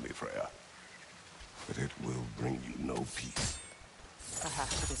will kill me, Freya, but it will bring you no peace.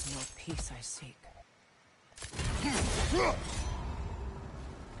 Perhaps it is no peace I seek.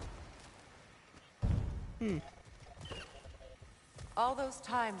 All those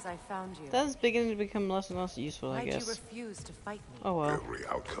times I found you. That's beginning to become less and less useful, I Why'd guess. you refuse to fight me? Oh well. Every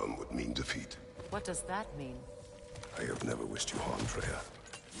outcome would mean defeat. What does that mean? I have never wished you harm, Freya.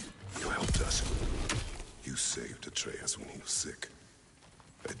 You helped us. You saved Atreus when he was sick.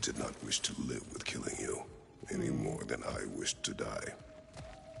 I did not wish to live with killing you, any more than I wished to die.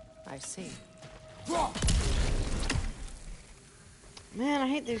 I see. Man, I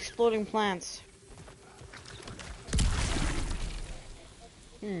hate the exploding plants.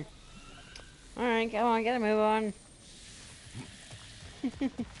 Alright, come on, gotta move on.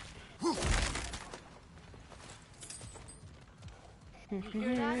 You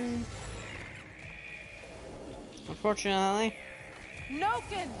hear that? Unfortunately.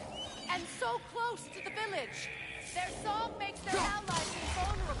 Noken! And so close to the village! Their song makes their allies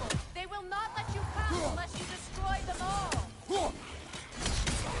invulnerable. They will not let you pass unless you destroy them all.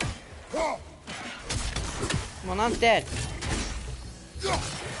 Well, I'm dead.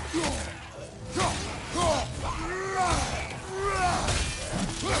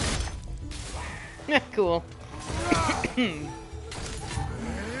 Cool.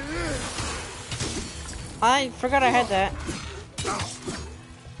 I forgot I had that.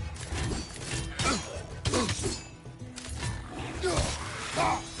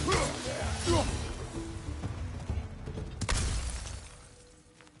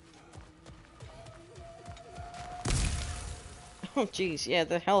 Oh jeez, yeah,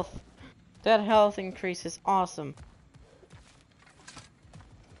 the health. That health increase is awesome.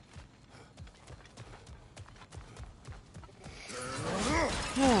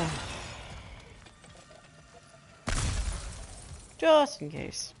 Just in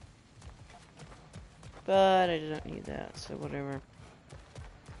case. But I don't need that, so whatever.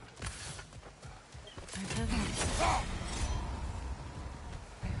 I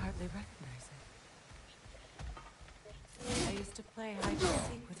hardly recognize it. I used to play hide and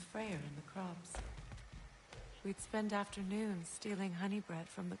seek with Freya in the crops. We'd spend afternoons stealing honey bread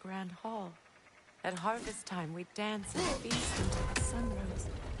from the grand hall. At harvest time, we'd dance and feast until the sun rose.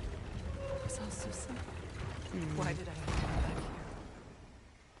 It was all so simple. Why did I have to come back here?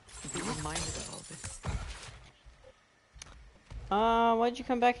 To be reminded of all this. Why'd you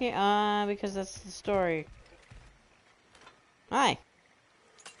come back here? Because that's the story. Hi.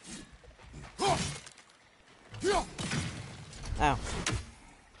 Oh.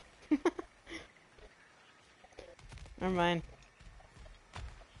 Never mind.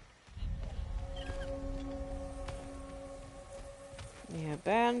 The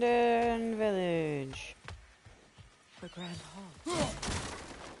abandoned village. The grand hall.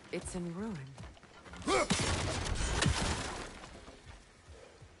 It's in ruin.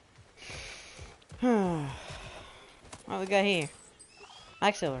 What we got here?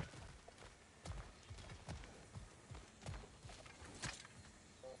 Silver.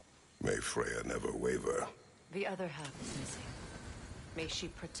 May Freya never waver. The other half is missing. May she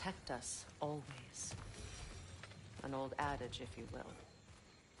protect us always. An old adage, if you will.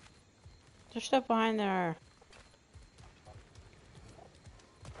 There's stuff behind there.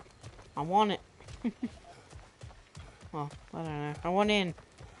 I want it. Well, I don't know. I want in.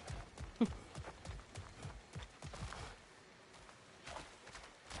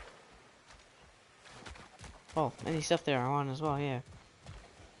 Oh, any stuff there I want as well, yeah.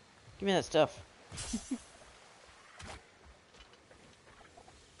 Give me that stuff.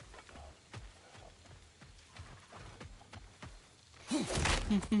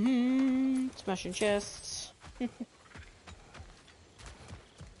 Smashing chests.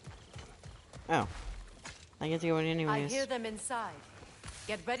 Oh. I get to go in anyways. I hear them inside.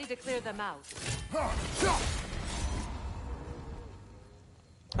 Get ready to clear them out.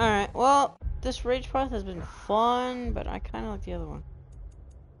 Alright, well, this rage path has been fun, but I kind of like the other one.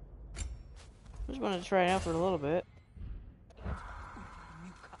 I just wanted to try it out for a little bit.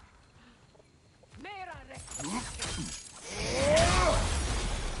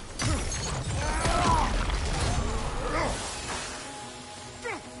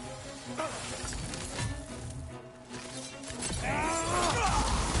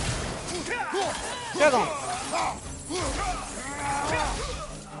 Juggle!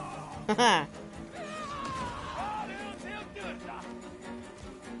 Haha!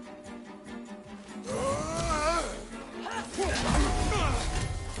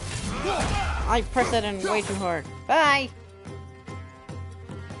 I pressed that in way too hard. Bye!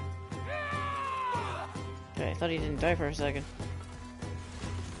 Okay, I thought he didn't die for a second.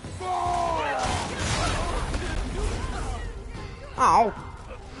 Ow!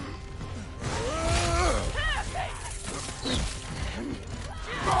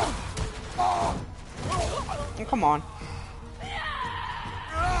 Oh, come on.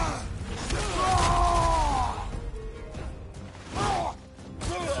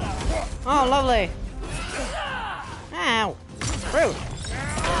 Oh, lovely. Ow. Rude.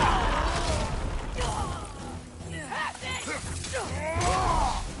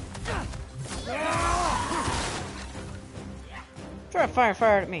 Try to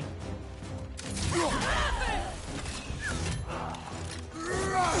fire at me.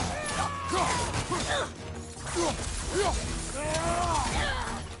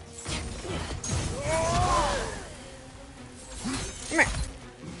 Come here.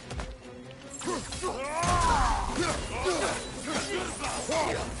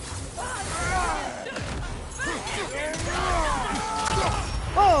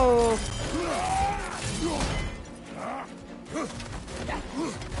 Whoa!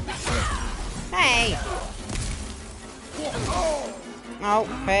 Hey!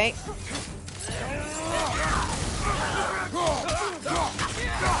 Okay.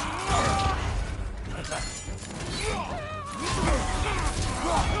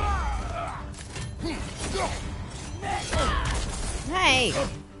 Hey!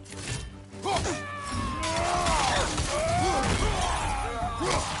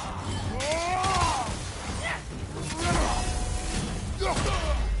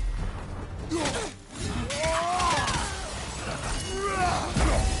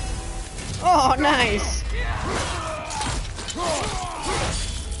 Oh, nice!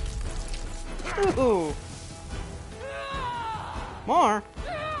 Ooh! More?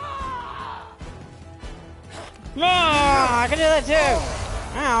 No! I can do that too!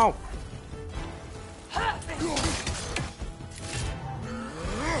 Ow!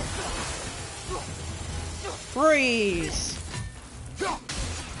 Freeze!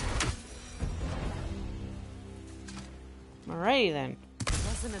 Alrighty then.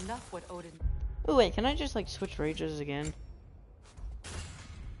 Wasn't enough what Odin. Oh wait, can I just like switch rages again?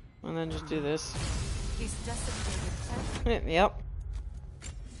 And then just do this? He's desecrated Yep.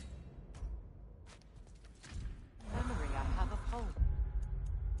 memory I have of home.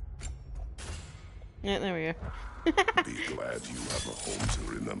 Yeah, there we go. Be glad you have a home to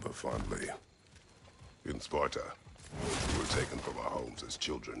remember fondly. In Sparta, we were taken from our homes as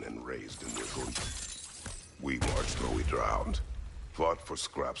children and raised in the hood. We marched or we drowned, fought for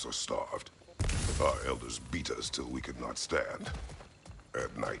scraps or starved. Our elders beat us till we could not stand.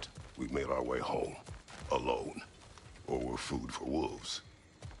 At night, we made our way home, alone, or were food for wolves.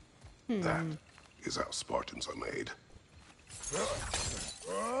 That is how Spartans are made.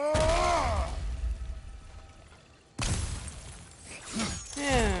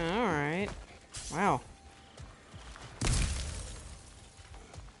 Yeah, alright. Wow.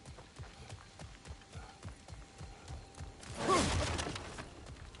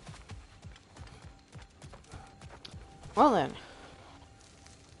 Well then.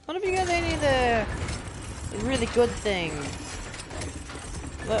 What if you got any of the really good thing?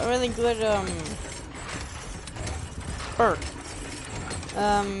 The really good, perk.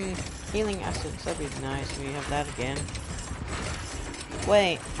 Healing essence. That'd be nice if we have that again.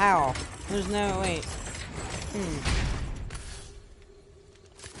 Wait, how? There's no, wait.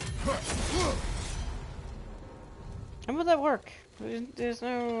 How would that work? There's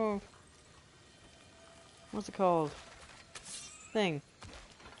no... What's it called? Thing.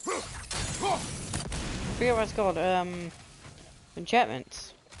 I forget what it's called.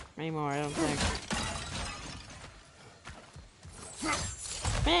 Enchantments. Anymore, I don't think.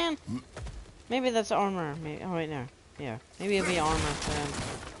 Man! Maybe that's armor. Maybe, oh wait, no. Yeah, maybe it'll be armor for them.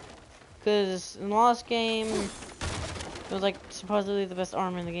 Because in the last game, it was like supposedly the best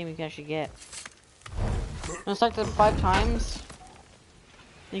armor in the game you can actually get. And it's like the 5 times.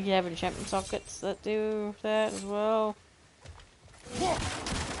 think you have enchantment sockets that do that as well.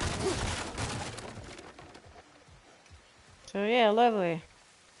 So yeah, lovely.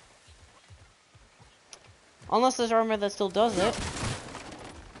 Unless there's armor that still does it.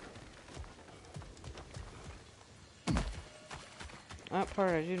 That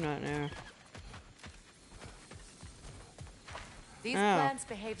part I do not know. These plants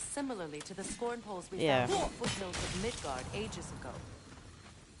behave similarly to the scorn poles we found in the foothills of Midgard ages ago.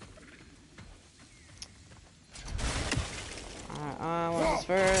 What's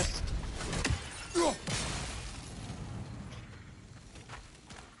first?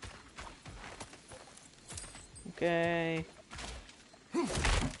 Okay.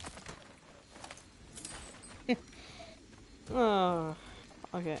 Oh,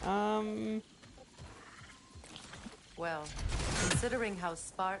 okay, Well, considering how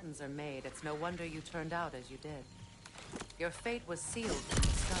Spartans are made, it's no wonder you turned out as you did. Your fate was sealed from the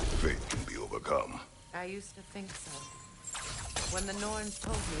start. Fate can be overcome. I used to think so. When the Norns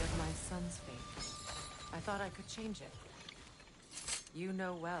told me of my son's fate, I thought I could change it. You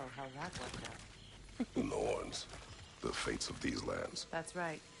know well how that worked out. The Norns. The fates of these lands. That's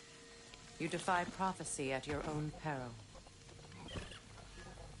right. You defy prophecy at your own peril.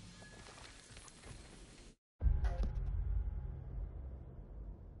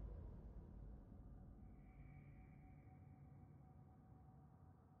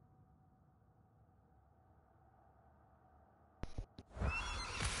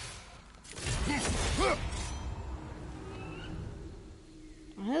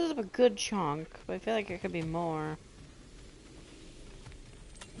 this is a good chunk, but I feel like it could be more.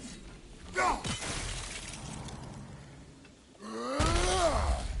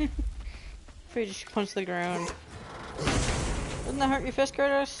 Freya just punched the ground. Doesn't that hurt your fist,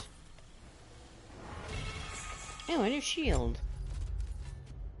 Kratos? Oh, a new shield.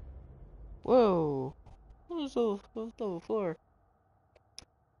 Whoa. What is level 4?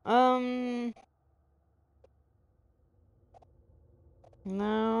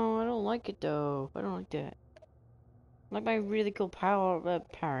 No, I don't like it though. I don't like that. I like my really cool power,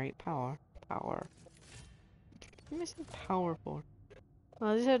 power. What am I saying power for?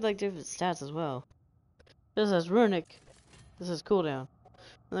 Oh, these have like different stats as well. This has runic. This has cooldown.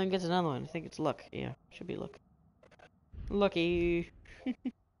 And then gets another one. I think it's luck. Yeah, should be luck. Lucky.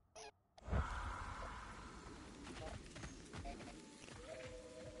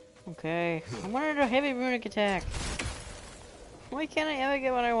 Okay. I wanted a heavy runic attack. Why can't I ever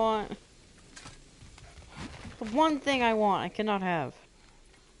get what I want? The one thing I want, I cannot have.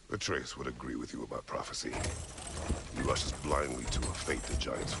 Atreus would agree with you about prophecy. He rushes blindly to a fate the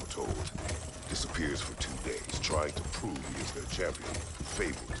giants foretold. Disappears for 2 days, trying to prove he is their champion,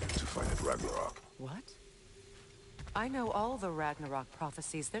 fabled to fight at Ragnarok. What? I know all the Ragnarok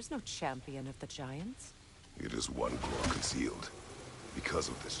prophecies. There's no champion of the giants. It is one claw concealed. Because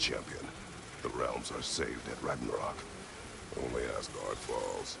of this champion, the realms are saved at Ragnarok. Only Asgard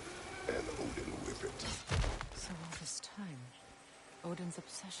falls, and Odin with it. So all this time, Odin's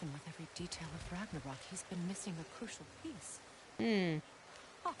obsession with every detail of Ragnarok, he's been missing a crucial piece.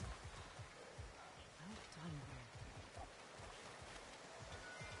 Huh. Well done,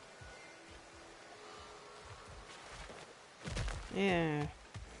 Will. Yeah.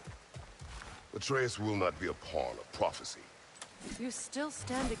 Atreus will not be a pawn of prophecy. You still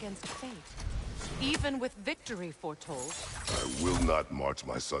stand against fate, even with victory foretold. I will not march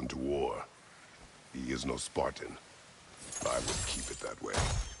my son to war. He is no Spartan. I will keep it that way.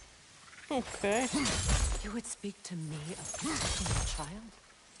 Okay. You would speak to me of protecting a child?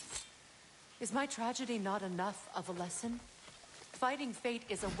 Is my tragedy not enough of a lesson? Fighting fate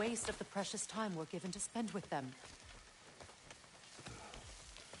is a waste of the precious time we're given to spend with them.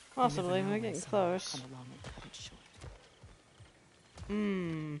 Possibly, we're getting close. Come along and cut it short.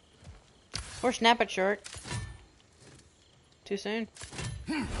 Or snap it short. Too soon?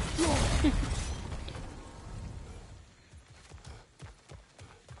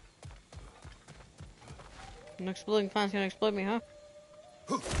 An exploding plan's gonna explode me, huh?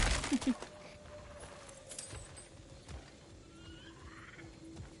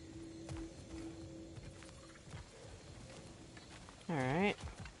 Alright.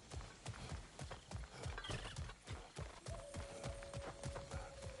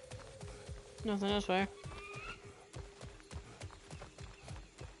 Nothing this way.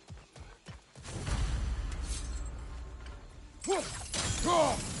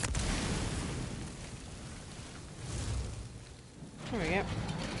 There we go.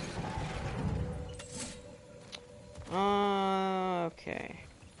 Okay.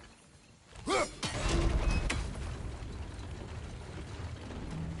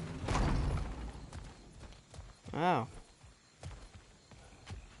 Oh.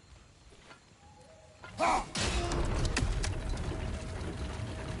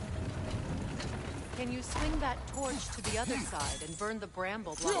 Can you swing that torch to the other side and burn the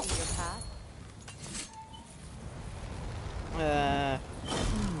bramble blocking your path?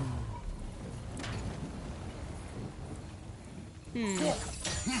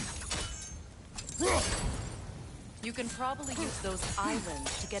 You can probably use those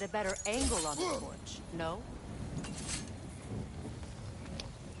islands to get a better angle on the torch, no?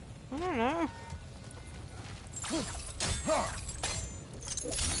 I don't know.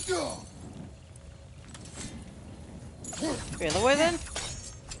 Okay, the way then?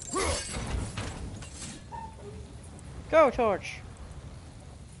 Go, torch!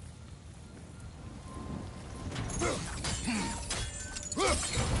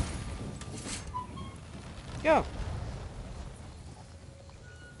 Go!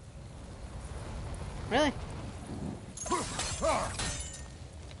 Really?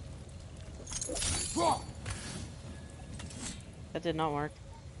 That did not work.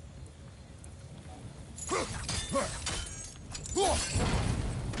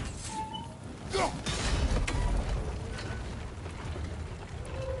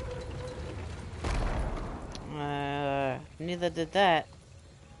 Neither did that.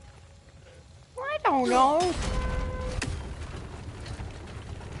 I don't know.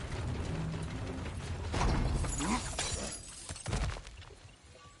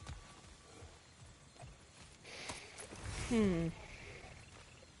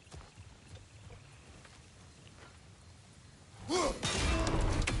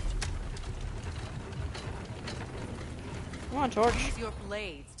 Come on, torch. Use your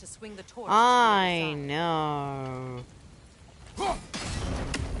blades to swing the torch. I know.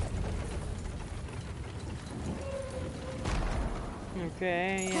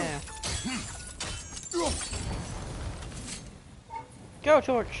 Okay, yeah. Go,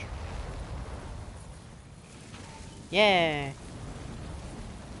 torch. Yeah.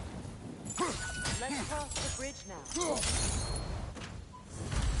 Let's cross the bridge now.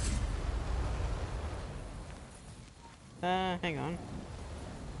 Hang on.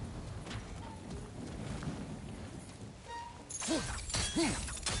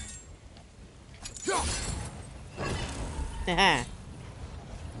 Haha.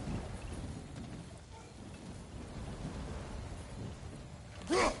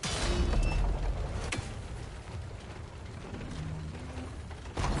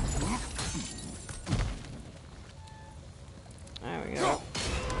 There we go.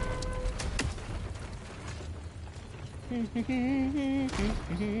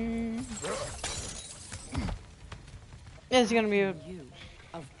 It's gonna be a... You,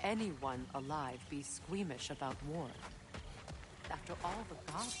 of anyone alive, be squeamish about war. After all the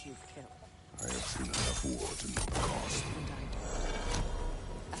gods you've killed. I have seen enough war to know the cost.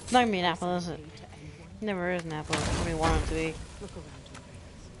 It's not gonna be an apple, is it? Never is an apple. We want it to be. Look around you,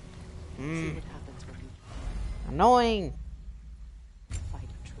 Vegas. See what happens when you Annoying! fight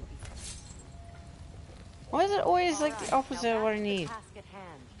a true evil. Why is it always like the opposite of what I need? Task at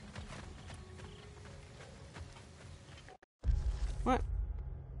hand. What?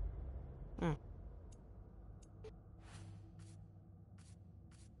 Oh.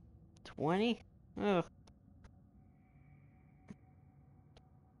 20? Ugh.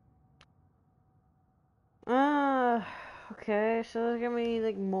 Okay, so there's gonna be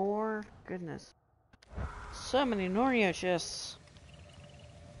like more. Goodness. So many Norio chests.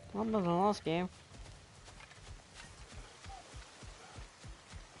 Well, than the last game.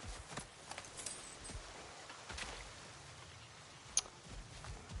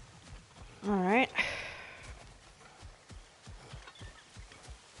 Alright.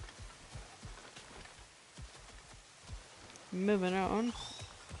 Moving on.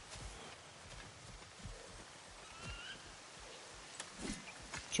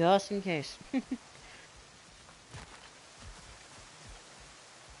 Just in case.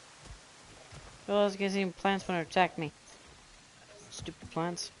 Well, I was getting plants want to attack me. Stupid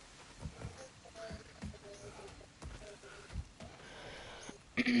plants.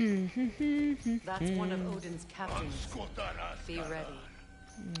 That's one of Odin's captains. Be ready.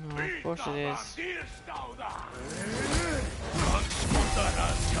 Oh, of course it is.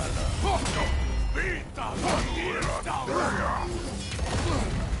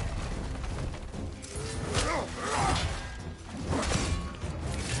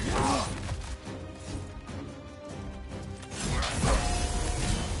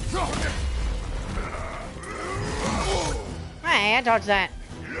 Hey, I dodged that.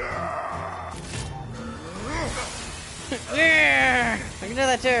 Yeah, I can do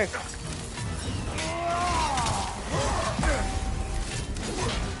that too.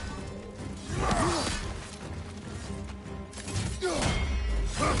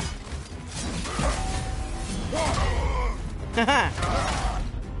 Haha!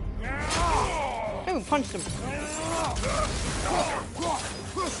 Ooh, punched him.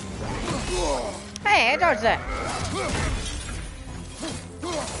 Hey, I dodged that.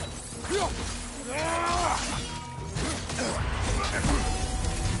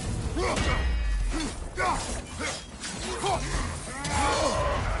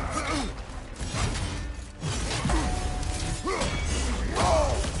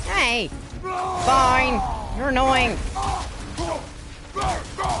 Hey! Fine! You're annoying!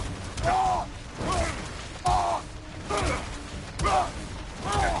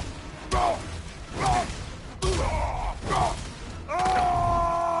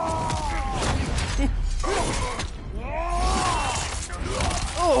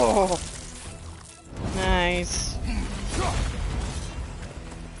 Oh! Nice.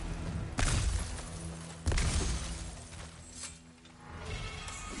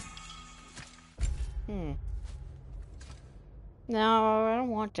 No, I don't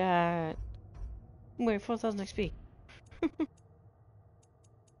want that. Wait, 4,000 XP.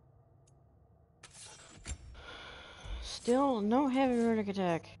 Still, no heavy runic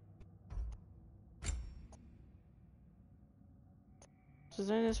attack. So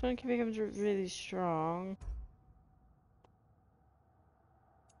then this one becomes really strong.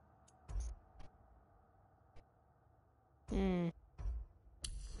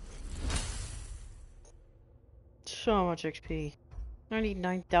 So much XP. I need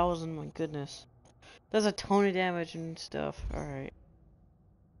 9,000, my goodness. Does a ton of damage and stuff. Alright.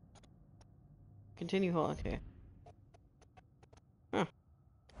 Continue hold, okay. Huh.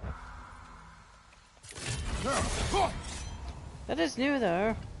 That is new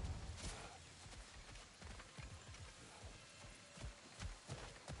though.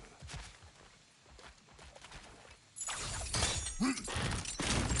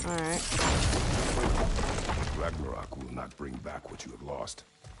 Alright. Ragnarok will not bring back what you have lost,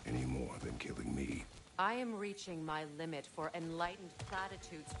 any more than killing me. I am reaching my limit for enlightened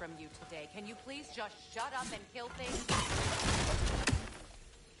platitudes from you today. Can you please just shut up and kill things?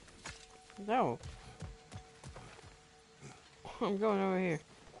 No. I'm going over here.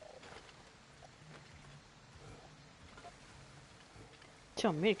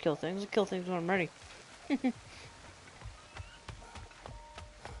 Tell me to kill things. I'll kill things when I'm ready.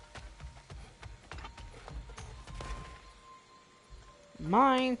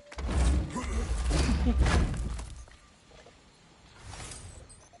 Mine.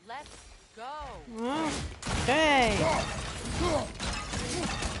 Let's go. Okay.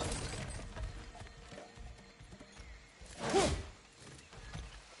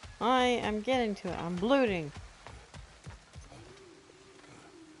 I am getting to it. I'm looting.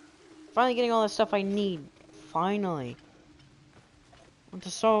 Finally getting all the stuff I need. Finally. After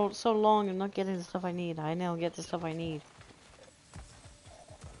so long I'm not getting the stuff I need. I now get the stuff I need.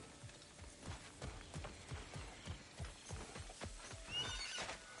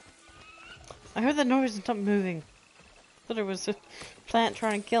 I heard the noise and stopped moving. Thought it was a plant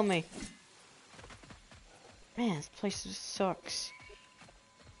trying to kill me. Man, this place just sucks.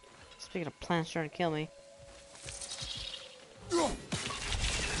 Speaking of plants trying to kill me.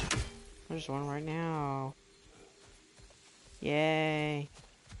 There's one right now. Yay.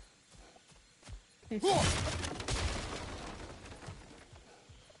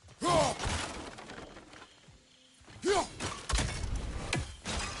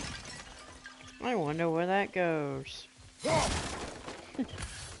 I wonder where that goes.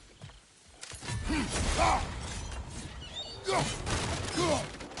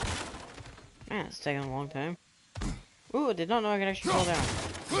 Man, it's taking a long time. Ooh, I did not know I could actually fall down.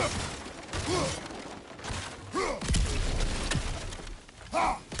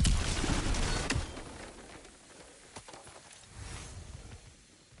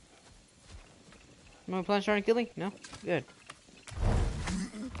 No plants trying to kill me? No? Good.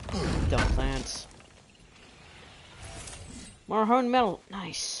 Dumb plants. More honed metal.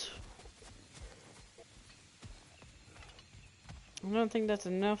 Nice. I don't think that's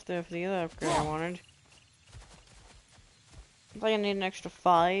enough though for the other upgrade I wanted. I think I need an extra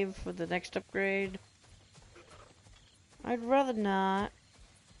 5 for the next upgrade. I'd rather not.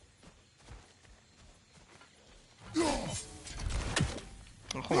 Oh,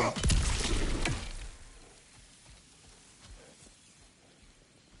 hold on.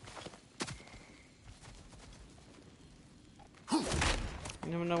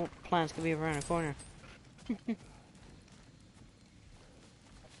 You never know what plants could be around the corner.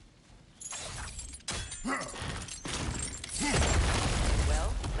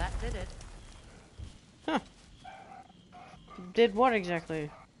 Well, that did it. Huh. Did what exactly?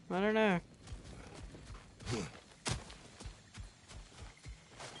 I don't know.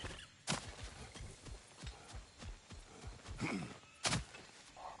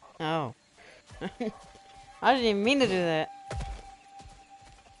 Oh. I didn't even mean to do that.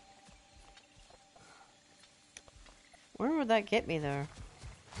 Where would that get me, though?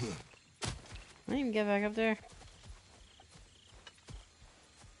 Can I even get back up there?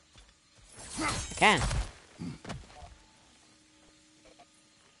 I can.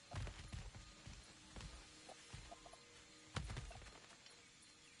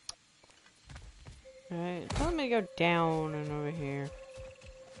 Alright, tell me to go down and over here.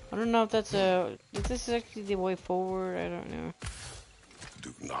 I don't know if that's if this is actually the way forward, I don't know.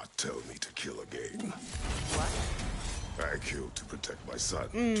 Do not tell me to kill again. What? I killed to protect my son,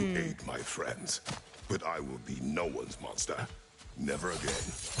 to aid my friends. But I will be no one's monster. Never again.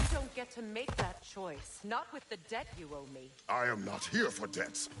 You don't get to make that choice. Not with the debt you owe me. I am not here for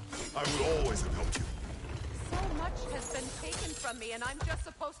debts. I would always have helped you. So much has been taken from me, and I'm just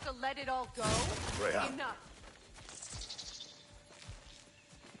supposed to let it all go? Freya. Enough.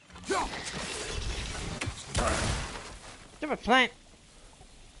 Stupid plant.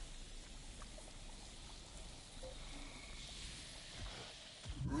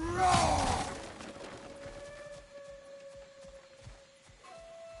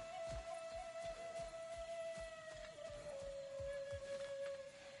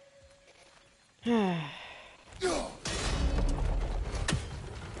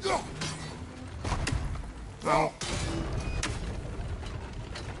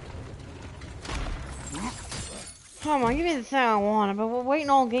 Come on, give me the thing I want. I've been waiting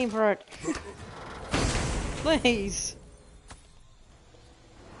all game for it. Please.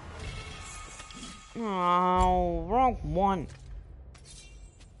 Oh, wrong one.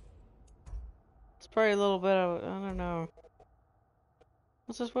 It's probably a little bit of, I don't know.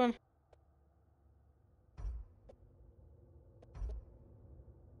 What's this one?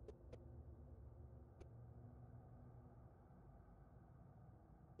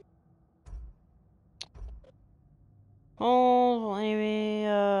 Hold, maybe,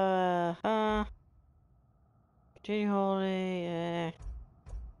 continue holding,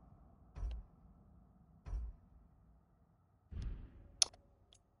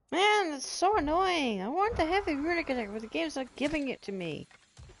 Man, it's so annoying. I want the heavy runic attack, but the game's not giving it to me.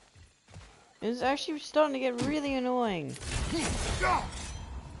 It's actually starting to get really annoying.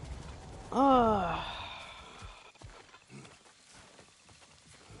 Ugh.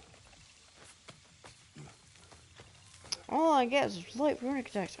 All I get is light runic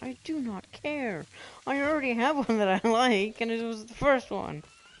attacks. I do not care. I already have one that I like, and it was the first one.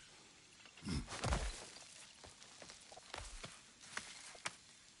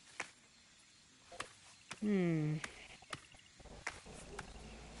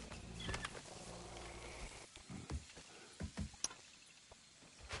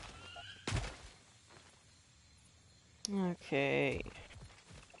 Okay.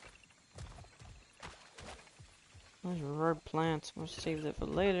 Those red plants. We'll save that for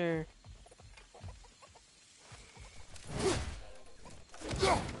later.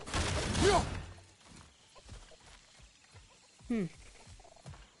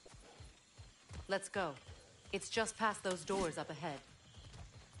 Let's go. It's just past those doors up ahead.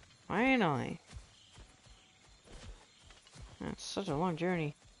 Finally. That's such a long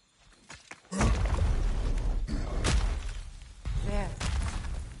journey. There.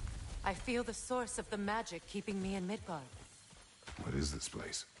 I feel the source of the magic keeping me in Midgard. What is this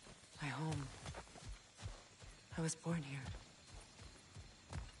place? My home. I was born here.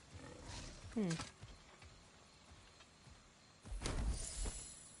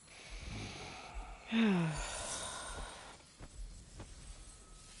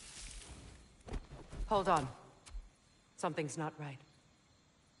 Hold on. Something's not right.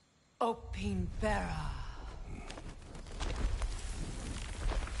 Opinbera.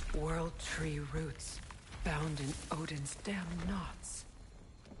 World tree roots bound in Odin's damn knots.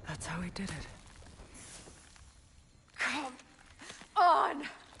 That's how he did it. Come on!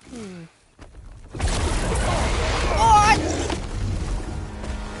 What?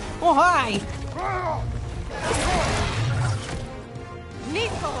 Oh, hi!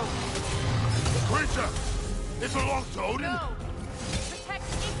 Nico! Creature! It belongs to Odin? No! Protect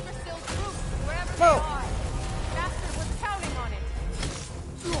Yggdrasil's roots wherever Whoa. they are. Master was counting on it.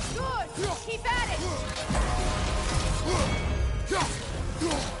 Good! Keep at it!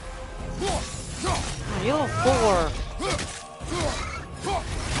 Oh, you little four.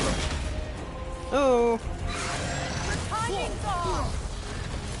 Oh. Your timing's off!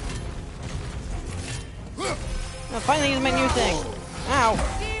 I finally used my new thing. Ow.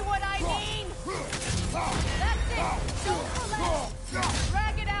 See what I mean? That's it! Don't collect!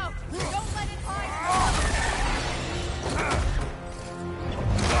 Drag it out! Don't let it hide!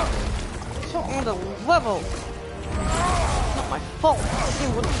 level. Not my fault. He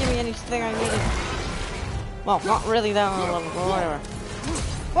wouldn't give me anything I needed. Well, not really that on a level, but whatever.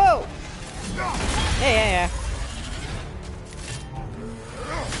 Whoa! Yeah.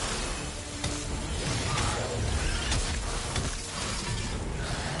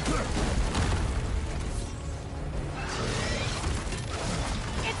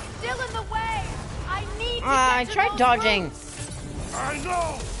 It's still in the way. I need to I get to tried those dodging. roots. I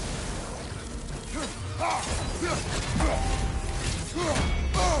know!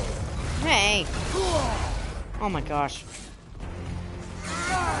 Hey. Oh my gosh.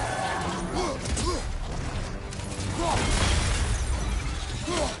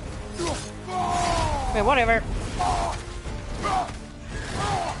 Okay, whatever.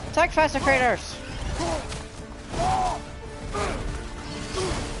 Attack faster, Kratos.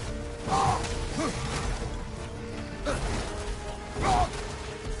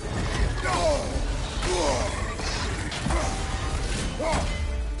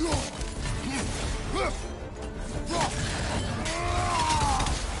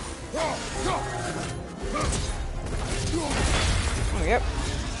 Oh, yep.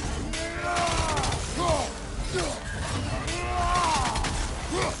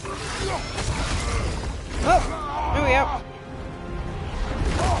 Oh, there we go.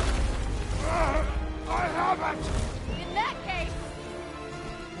 I have it! In that case,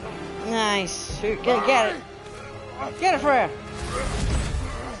 Nice. Get it. Get it, Freya.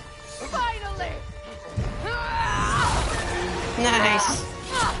 finally. Nice.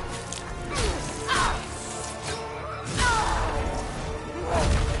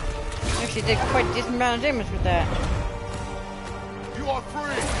 Actually did quite a decent amount of damage with that. You are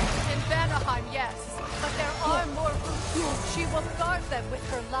free! In Vanaheim, yes, but there are more roots. She will guard them with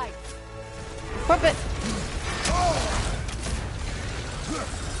her life. Whip it.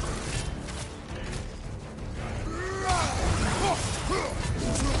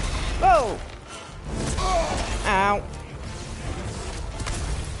 Whoa! Ow.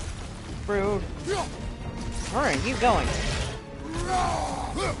 Rude. Where are you going?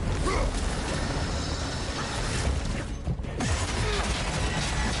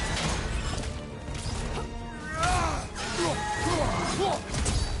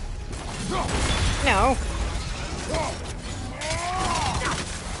 No.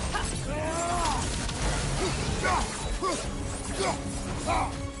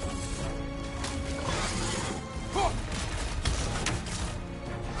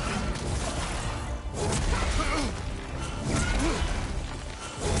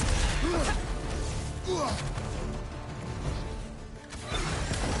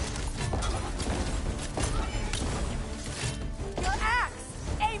 Your axe!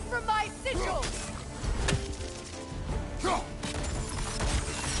 Aim for my sigils!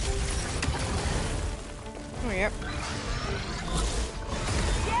 Oh, yep.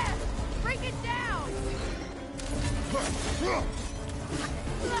 Yes! Bring it down!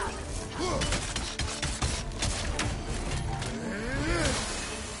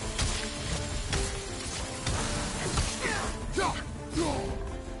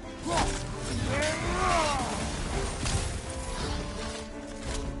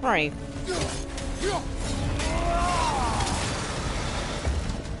 Where are you?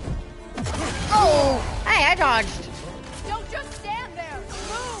 Oh! Hey, I dodged. Don't just stand there!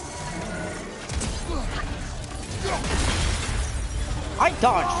 Move! I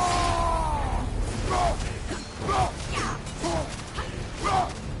dodged.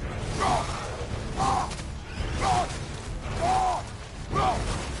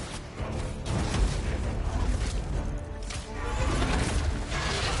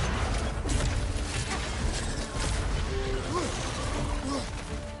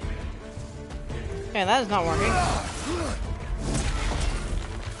 Okay, that is not working.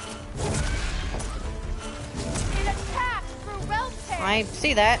 It attacks through realm tail! I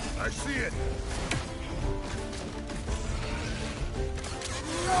see that. I see it!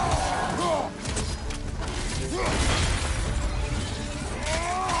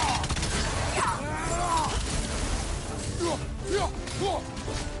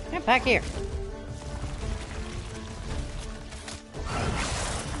 Get back here.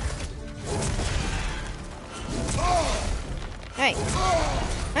 Hey.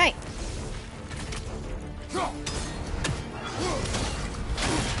 Hey.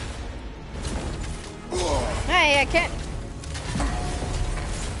 Hey, I can't.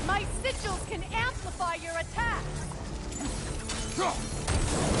 My sigils can amplify your attacks!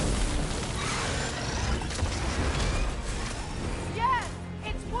 Yes!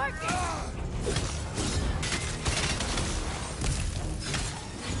 It's working!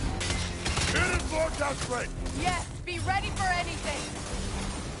 It is working! outspread. Yes, be ready for anything.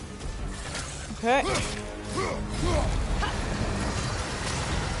 Okay.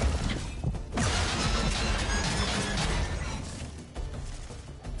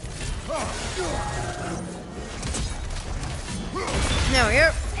 There we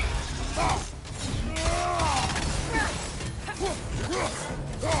go.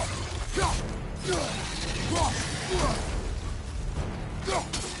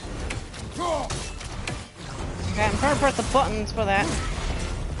 Okay, I'm trying to press the buttons for that.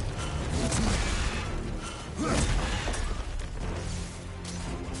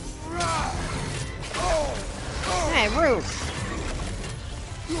 Hey, rude.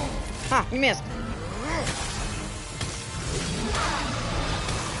 Ha, you missed.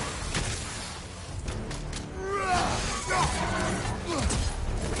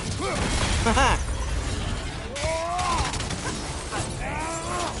 Haha.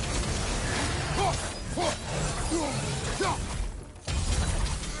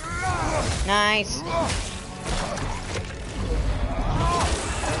 Nice.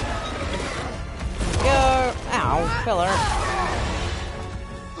 Go. Ow, filler.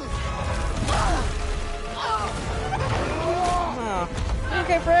 Oh.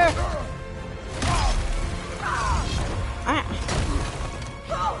 Okay, Freya. Ah.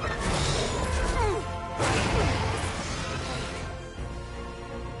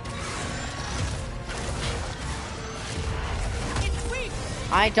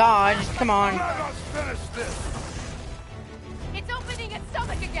 I dodged. Come on. Let us finish this. It's opening its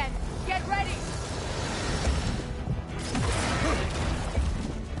stomach again. Get ready.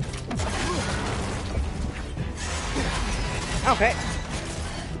 Okay.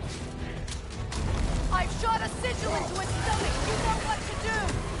 I've shot a sigil into its stomach. You know what to do.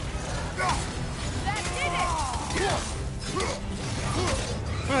 That did it.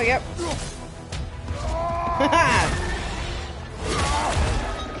 Oh, yep. Haha.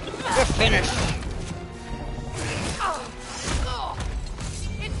 You're finished.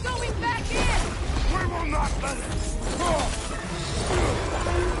 It's going back in. We will not let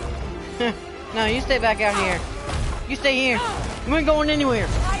it. No, you stay back out here. You stay here. You ain't going anywhere.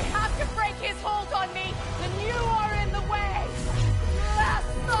 I have to break his hold on me, and you are in the way.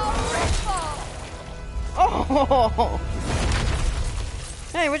 Lasso Oh!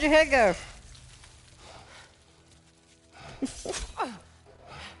 Hey, where'd your head go?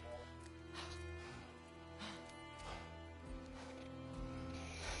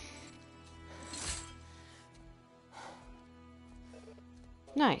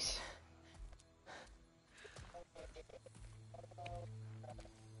 Nice.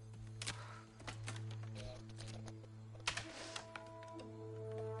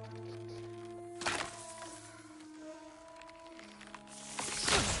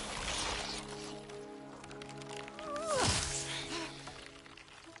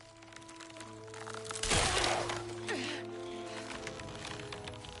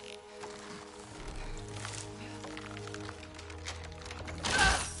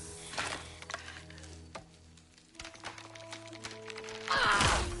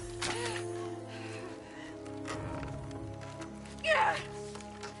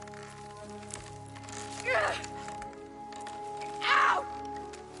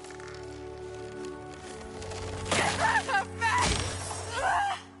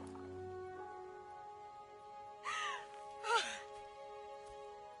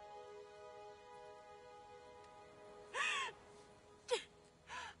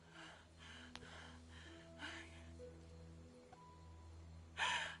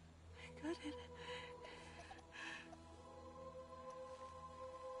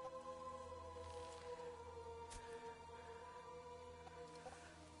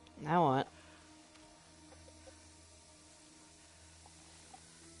 Now what?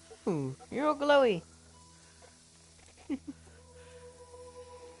 Ooh, you're all glowy.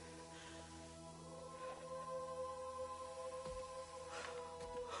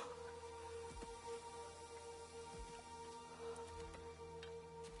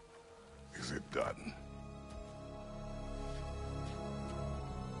 Is it done?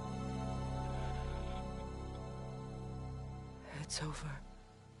 It's over.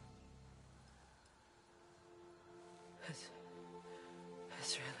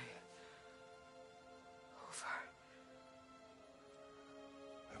 It's really over.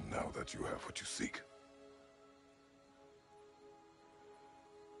 And now that you have what you seek,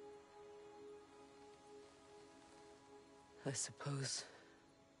 I suppose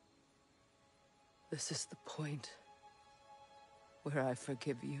this is the point where I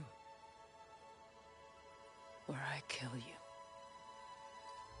forgive you. Where I kill you.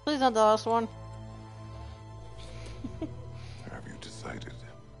 Please not the last one. Have you decided?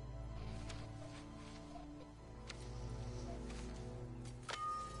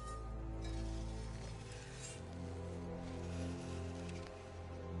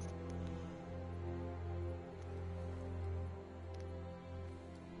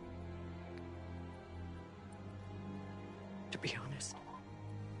 To be honest,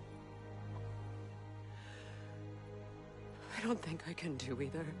 I don't think I can do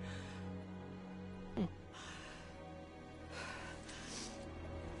either.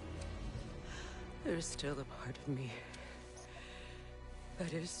 There's still a part of me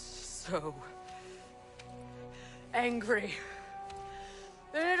that is so angry.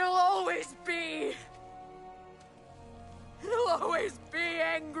 And it'll always be. It'll always be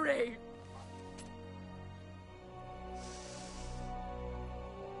angry.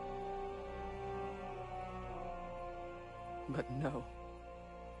 But no.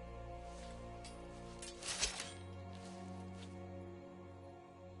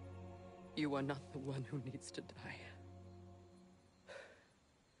 You are not the one who needs to die.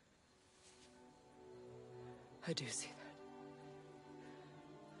 I do see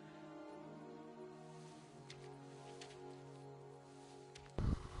that.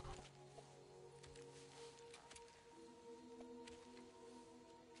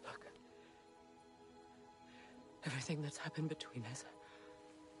 Look. Everything that's happened between us.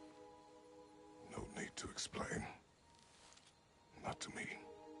 No need to explain. Not to me.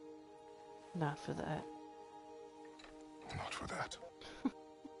 Not for that. Not for that.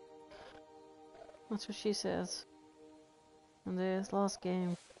 That's what she says. In this last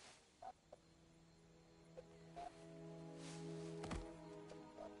game.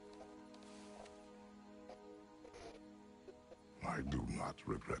 I do not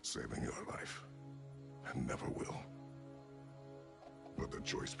regret saving your life. And never will. But the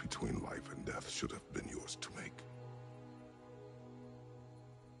choice between life and death should have been yours to make.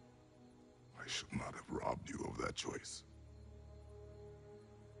 I should not have robbed you of that choice.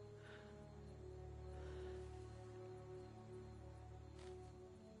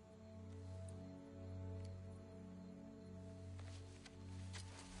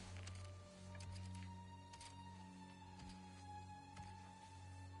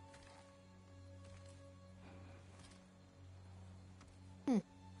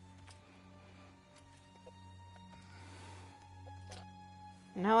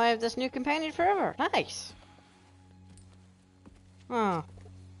 Now I have this new companion forever. Nice. Oh.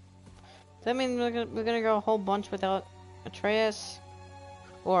 Does that mean we're gonna go a whole bunch without Atreus?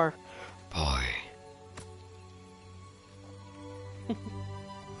 Or boy.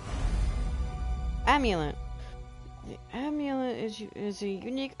 Amulet. The amulet is a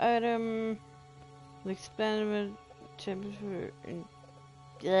unique item with expandable temperature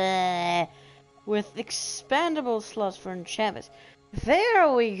with expandable slots for enchantments.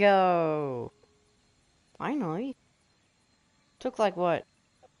 There we go. Finally. Took like what?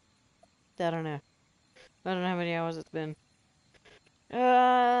 I don't know. I don't know how many hours it's been.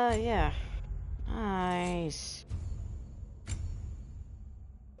 Yeah. Nice.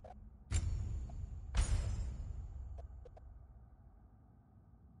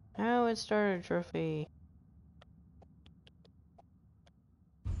 How it started trophy.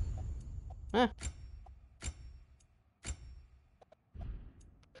 Huh.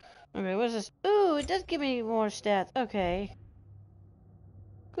 Okay, what's this? Ooh, it does give me more stats. Okay.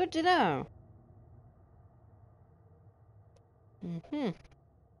 Good to know. Now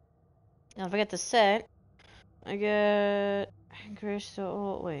if I get the set, I get increase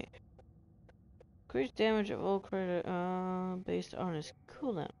the wait. Increase damage of all credit based on its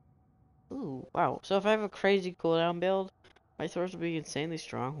cooldown. Ooh, wow. So if I have a crazy cooldown build, my throws will be insanely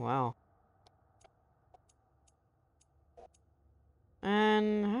strong. Wow.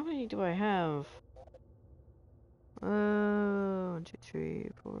 And how many do I have? 1, 2,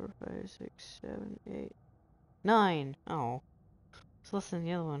 3, 4, 5, 6, 7, 8, 9. Oh, it's less than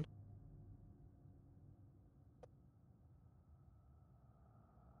the other one.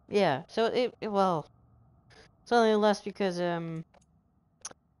 Yeah. So well, it's only less because the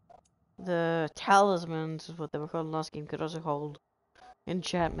talismans is what they were called in last game could also hold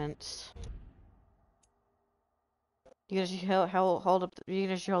enchantments. You can actually hold up. You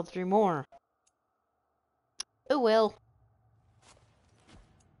can actually hold 3 more. Oh well.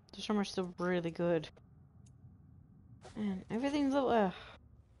 Some are still really good. And everything's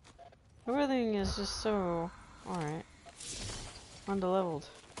everything is just so alright. Underleveled.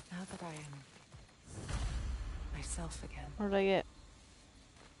 Now that I am myself again, What did I get?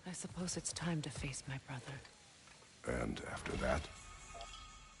 I suppose it's time to face my brother. And after that?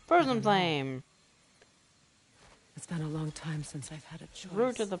 Frozen Flame! It's been a long time since I've had a choice.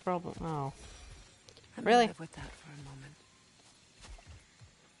 Root of the problem. Oh. Let me Really? live with that for a moment.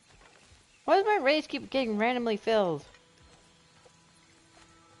 Why does my race keep getting randomly filled?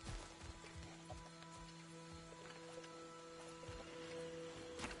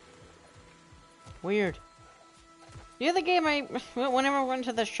 Weird. The other game, whenever I went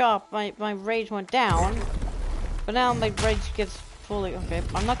to the shop, my rage went down. But now my rage gets fully... Okay,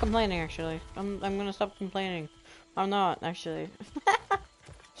 I'm not complaining, actually. I'm gonna stop complaining. I'm not, actually.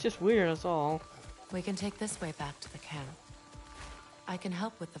 It's just weird, that's all. We can take this way back to the camp. I can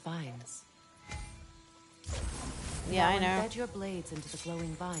help with the vines. Yeah, Now I know. embed your blades into the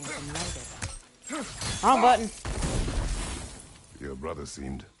glowing vines and light it. Wrong button. Your brother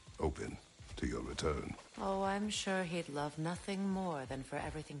seemed open to your return. Oh, I'm sure he'd love nothing more than for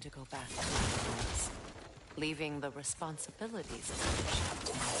everything to go back to how it was, leaving the responsibilities of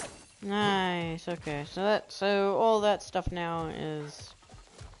leadership. Nice, okay. So all that stuff now is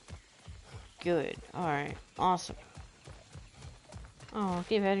good. Alright, awesome. Oh, I'll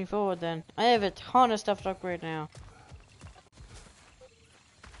keep heading forward then. I have a ton of stuff to upgrade now.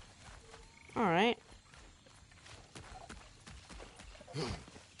 Alright.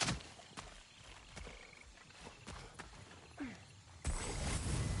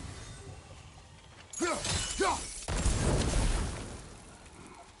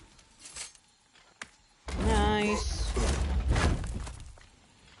 Nice.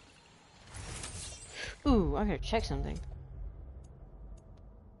 Ooh, I gotta check something.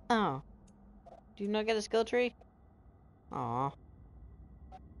 Oh. Do you not get a skill tree? Aw.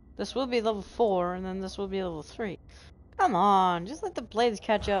 This will be level 4, and then this will be level 3. Come on, just let the blades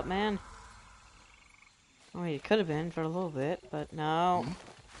catch up, man. Oh, it could have been for a little bit, but no.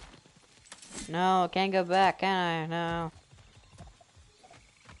 No, can't go back, can I? No.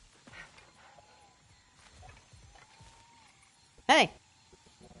 Hey!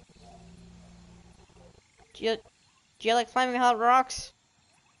 Do you like climbing hot rocks?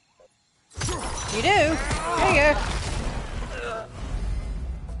 You do? There you go.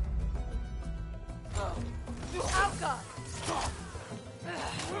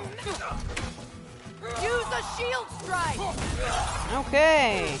 Use the shield strike!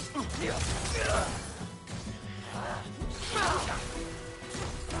 Okay.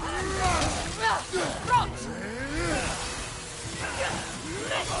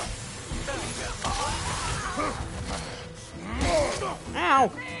 Ow!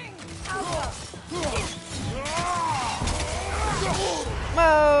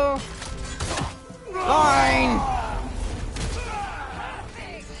 Whoa! Fine!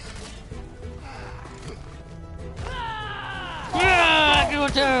 Yeah, go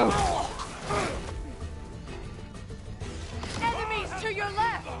too! Enemies to your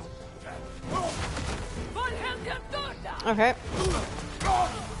left! Okay.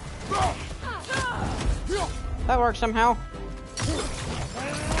 That works somehow.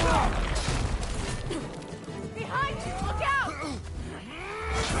 Behind you! Look out!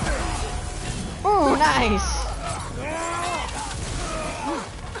 Ooh, nice!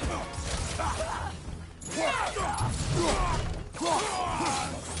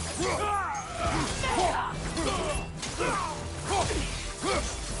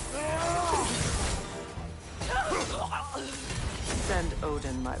 Send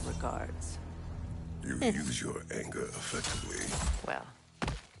Odin my regards. You use your anger effectively. Well,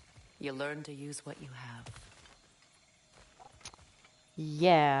 you learn to use what you have.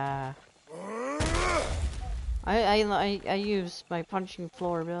 Yeah. I use my punching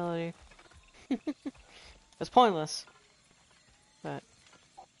floor ability. It's pointless. But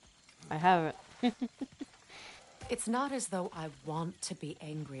I have it. It's not as though I want to be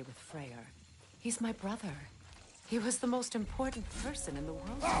angry with Freya. He's my brother. He was the most important person in the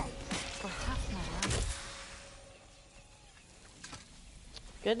world to me for half my life.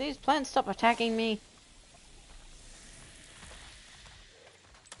 Could these plants stop attacking me?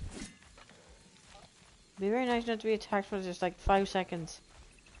 Be very nice not to be attacked for just like 5 seconds.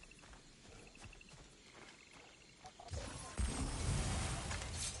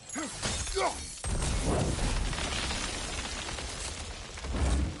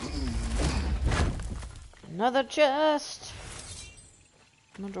 Another chest!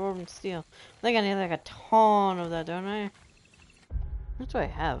 Another dwarven steel. I think I need like a ton of that, don't I? What do I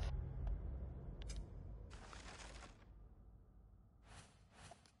have?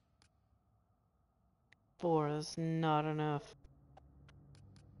 Four, that's not enough.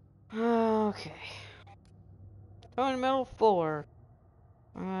 Okay. Going metal 4.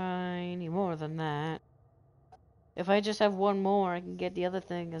 I need more than that. If I just have one more, I can get the other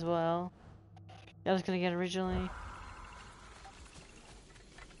thing as well. I was gonna get originally.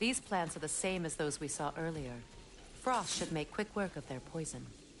 These plants are the same as those we saw earlier. Frost should make quick work of their poison.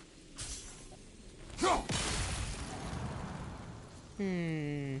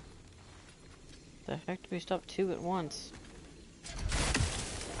 The heck do we stop two at once?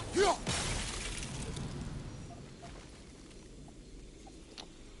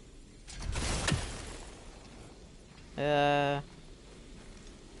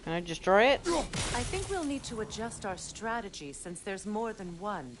 Can I destroy it? I think we'll need to adjust our strategy since there's more than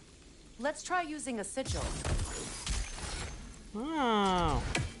one. Let's try using a sigil. Oh.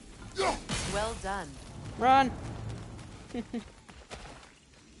 Well done. Run!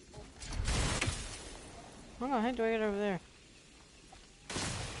 How the heck do I get over there?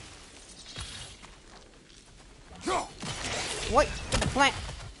 Wait! The plant!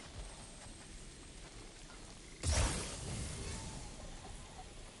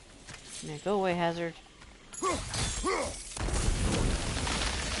 Yeah, go away, Hazard.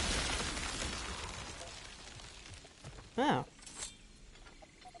 Oh.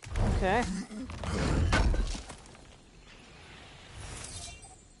 Okay.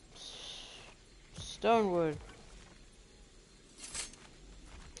 Stonewood.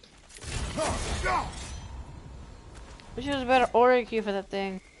 Wish there was a better Ori key for that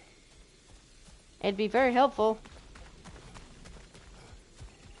thing. It'd be very helpful.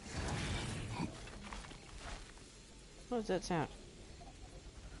 What does that sound?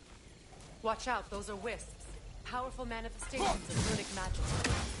 Watch out, those are wisps. Powerful manifestations of runic magic.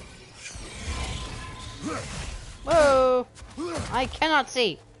 Whoa! I cannot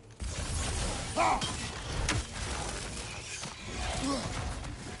see.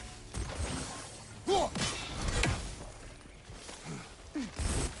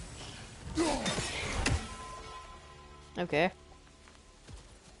 Okay.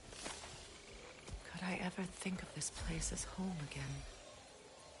 Could I ever think of this place as home again?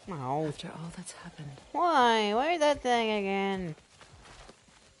 No. After all that's happened. Why? Why that thing again?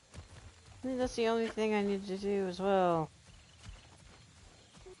 I think that's the only thing I need to do as well.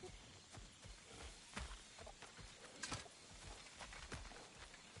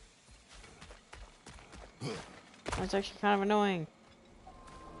 That's actually kind of annoying.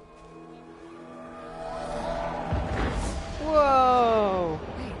 Whoa!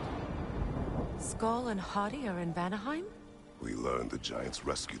 Wait. Skull and Hottie are in Vanaheim? We learned the giants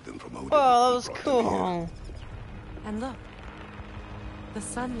rescued them from Odin. Oh, that was and brought them cool. And look. The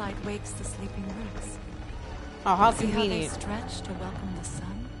sunlight wakes the sleeping roots. Oh, how See how they convenient. stretch to welcome the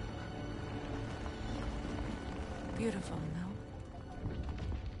sun? Beautiful, no?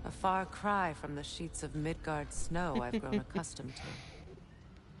 A far cry from the sheets of Midgard snow I've grown accustomed to.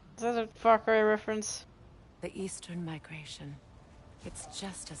 Is that a Far Cry reference? The Eastern Migration. It's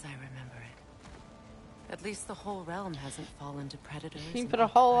just as I remember it. At least the whole realm hasn't fallen to predators. You and put a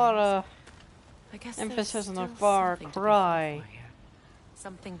whole lot occupiers. of I guess emphasis on the there's still Far something to be Cry. fought for here.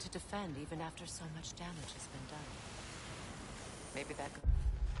 Something to defend even after so much damage has been done. Maybe that could...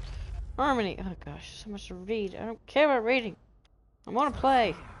 Harmony. Oh gosh, so much to read. I don't care about reading. I want to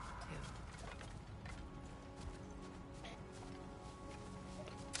play.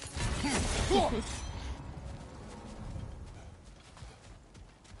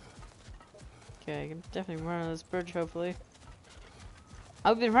 Okay, I can definitely run on this bridge, hopefully.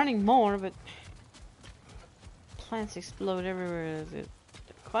 I've been running more, but plants explode everywhere. It's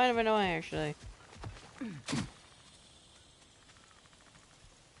kind of annoying, actually.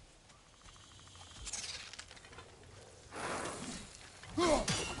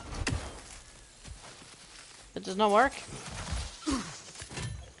 It does not work.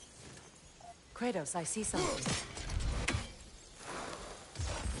 Kratos, I see something.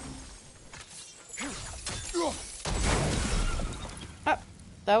 Oh,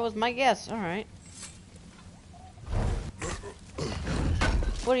 that was my guess. All right.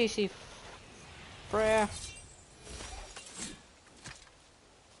 What do you see, Freya?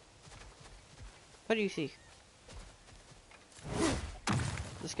 What do you see?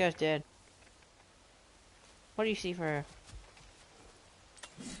 This guy's dead. What do you see, Freya?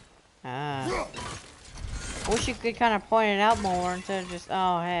 Ah. I wish you could kind of point it out more instead of just,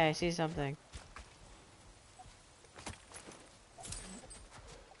 oh, hey, I see something.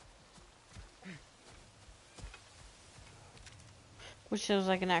 Which shows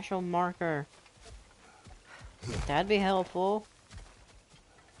like an actual marker. That'd be helpful.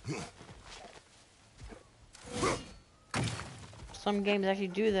 Some games actually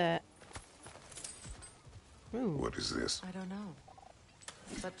do that. Ooh. What is this? I don't know.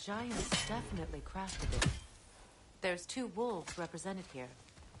 But giants definitely crafted it. There's two wolves represented here.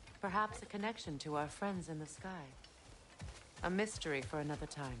 Perhaps a connection to our friends in the sky. A mystery for another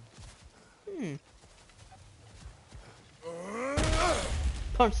time.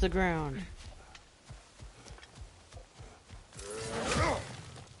 Punch the ground.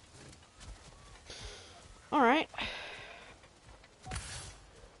 Alright.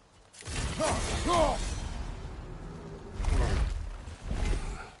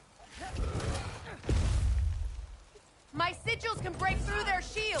 My sigils can break through their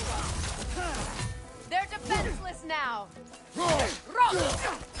shields. They're defenseless now. Wow,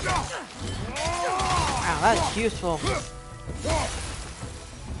 that's useful.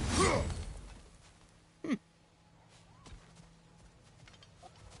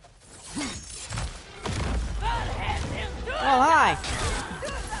 Oh, hi.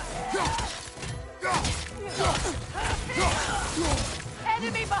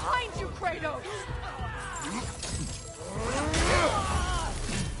 Enemy behind you, Kratos!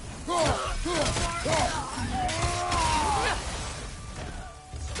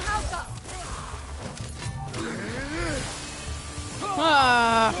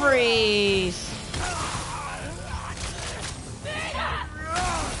 Ah, freeze.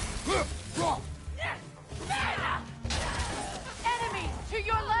 Enemies to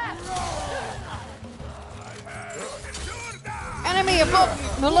your left! Enemy above,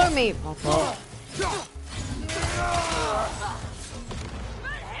 below me. Oh,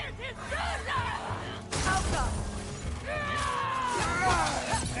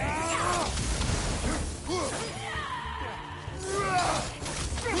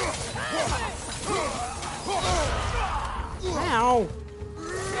 ow.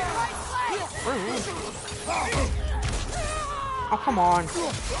 Oh, come on.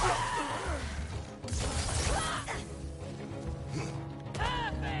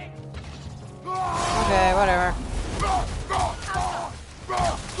 Okay, whatever.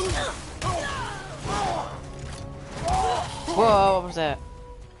 Whoa, what was that?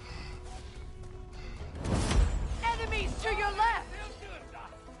 Enemies to your left!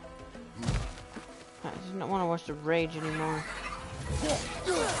 I just don't want to watch the rage anymore.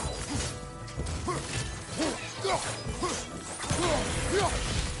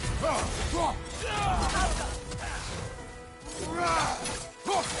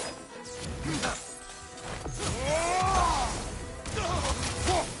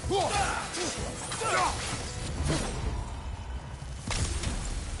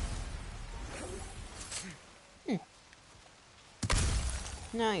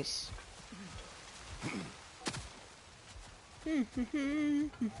 Nice. There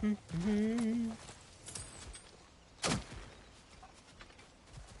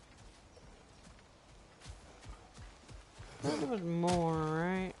was more,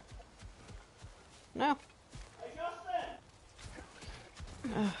 right? No.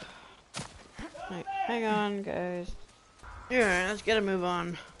 Wait, hang on, guys. Yeah, let's get a move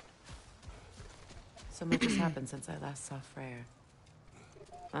on. So much has happened since I last saw Freya.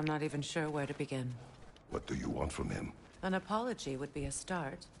 I'm not even sure where to begin. What do you want from him? An apology would be a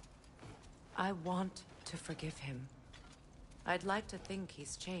start. I want to forgive him. I'd like to think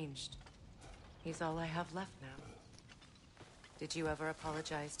he's changed. He's all I have left now. Did you ever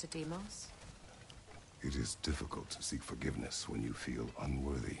apologize to Deimos? It is difficult to seek forgiveness when you feel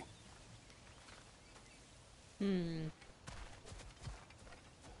unworthy.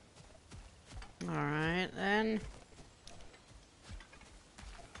 Alright, then.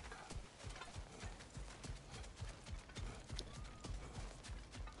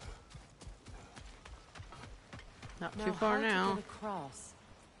 Not too far how now. to get across?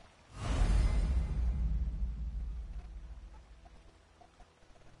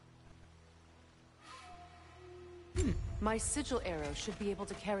 My sigil arrow should be able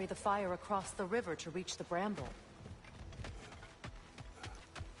to carry the fire across the river to reach the bramble.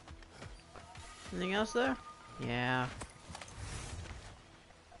 Anything else there? Yeah.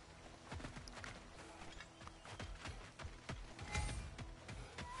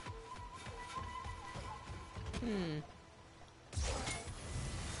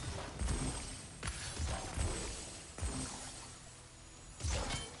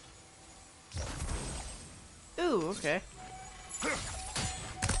 Ooh, okay.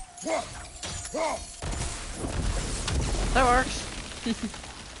 That works.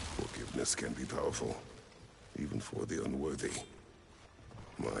 Forgiveness can be powerful, even for the unworthy.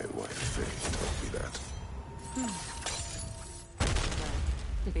 My wife Faye taught me that.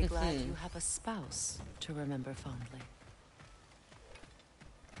 Be glad you have a spouse to remember fondly.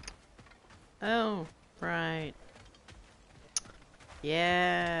 Oh, right.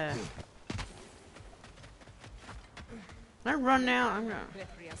 Yeah. I run now. I'm gonna.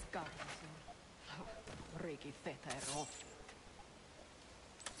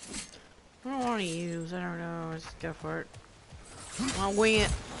 I don't want to use. I don't know. Let's go for it. I'll wing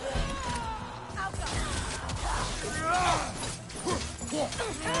it.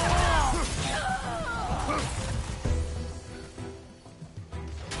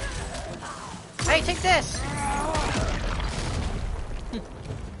 Hey, take this!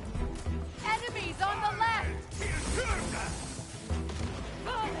 Enemies on the left!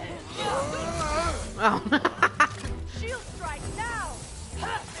 Oh. Shield strike now!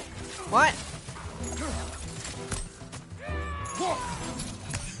 What?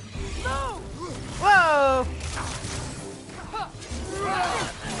 Whoa!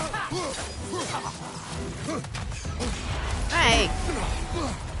 Hey!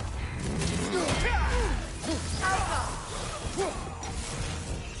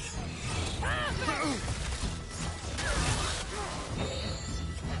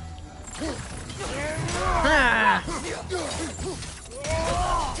 Ah.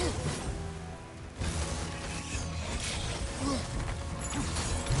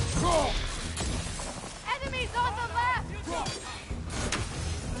 Enemies on the left!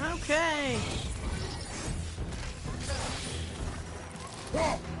 Okay.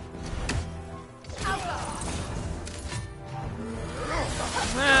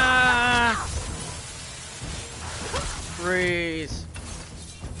 Ah. Freeze.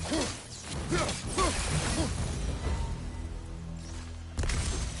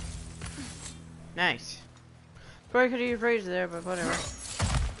 Nice. Probably could have used freeze there, but whatever.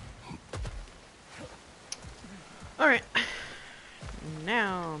 Alright.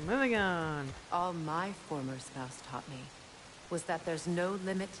 Now, moving on. All my former spouse taught me was that there's no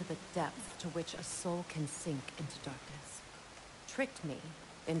limit to the depth to which a soul can sink into darkness. Tricked me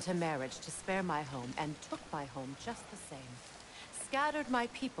into marriage to spare my home, and took my home just the same. Scattered my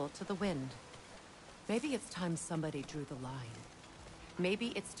people to the wind. Maybe it's time somebody drew the line.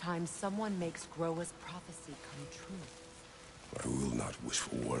 Maybe it's time someone makes Groa's prophecy come true. I will not wish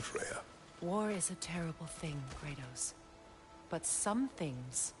for war, Freya. War is a terrible thing, Kratos. But some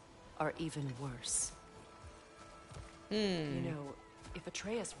things are even worse. You know, if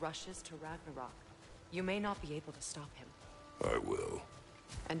Atreus rushes to Ragnarok, you may not be able to stop him. I will.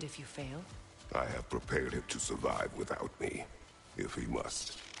 And if you fail? I have prepared him to survive without me, if he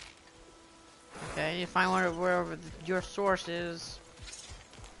must. Okay, you find one wherever your source is.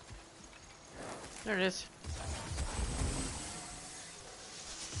 There it is.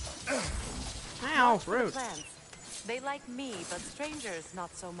 Ow, Watch for the rude. plants. They like me, but strangers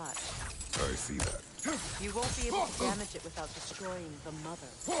not so much. I see that. You won't be able to damage it without destroying the mother.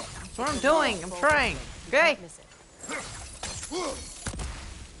 That's what I'm doing. I'm trying. Okay? Miss it.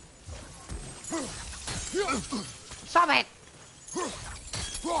 Stop it!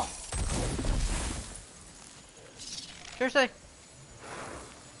 Seriously?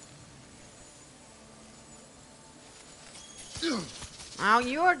 Oh,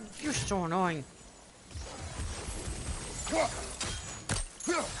 you're so annoying.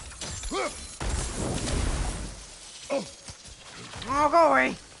 Oh, go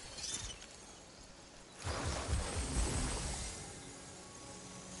away.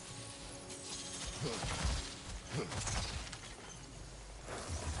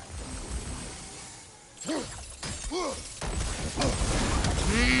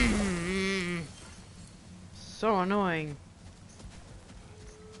 So annoying.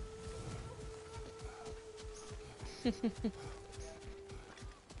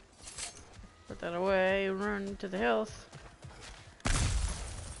 Put that away, run to the health.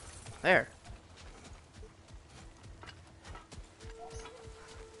 There.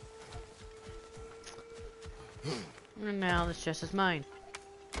 And now this chest is mine.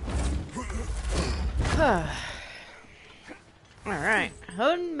 Alright.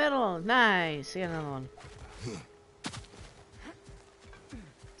 Hoden medal. Nice. Get another one.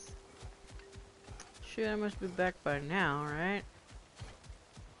 Shoot, I must be back by now, right?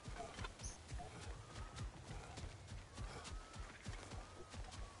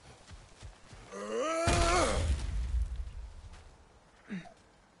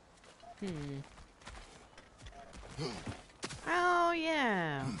 Oh,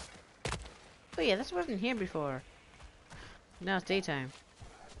 yeah. Oh, yeah, this wasn't here before. Now it's daytime.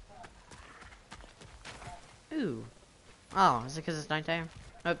 Ooh. Oh, is it because it's nighttime?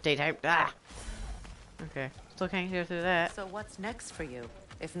 Oh, daytime. Ah! Okay. Still can't go through that. So what's next for you,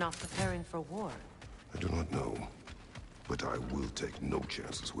 if not preparing for war? I do not know, but I will take no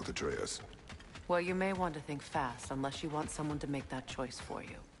chances with Atreus. Well, you may want to think fast, unless you want someone to make that choice for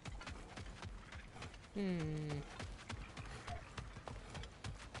you.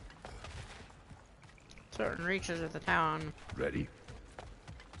 Certain reaches of the town. Ready?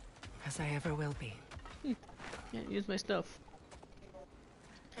 As I ever will be. Can't use my stuff.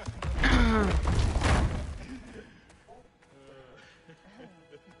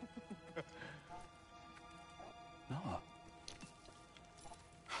 No.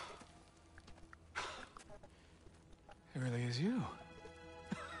 It really is you.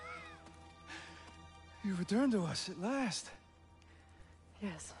 You returned to us at last.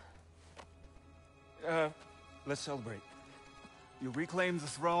 Yes. Let's celebrate. You reclaim the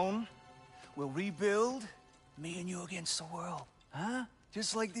throne. We'll rebuild. Me and you against the world. Huh?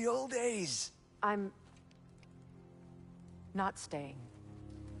 Just like the old days. I'm not staying.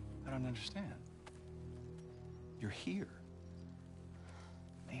 I don't understand. You're here.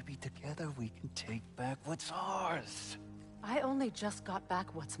 Maybe together we can take back what's ours. I only just got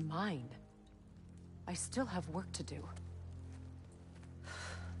back what's mine. I still have work to do.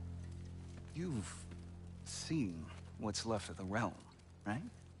 You've seen what's left of the realm, right?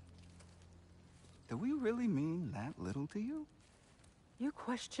 Do we really mean that little to you? You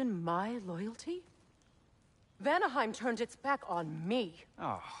question my loyalty? Vanaheim turned its back on me.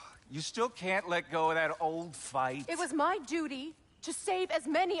 Oh, you still can't let go of that old fight? It was my duty to save as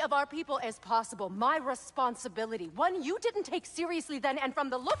many of our people as possible. My responsibility. One you didn't take seriously then, and from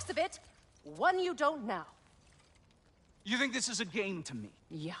the looks of it, one you don't now. You think this is a game to me?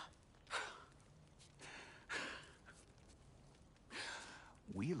 Yeah.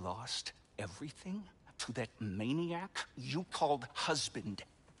 We lost everything to that maniac you called husband.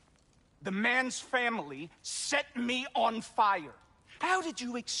 The man's family set me on fire. How did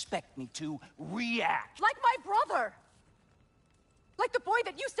you expect me to react? Like my brother! Like the boy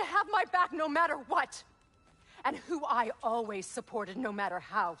that used to have my back no matter what! And who I always supported no matter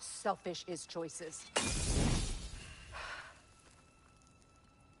how selfish his choices.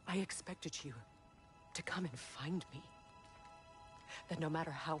 I expected you to come and find me. That no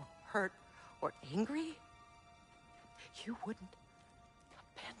matter how hurt or angry, you wouldn't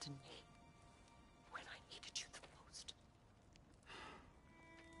abandon me when I needed you the most.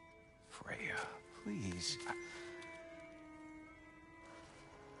 Freya, please. I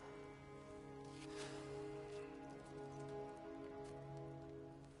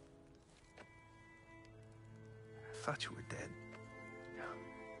thought you were dead.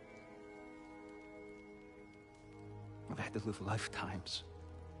 I've had to live lifetimes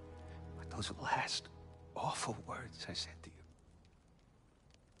with those last awful words I said to you.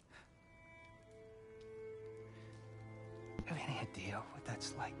 Have any idea what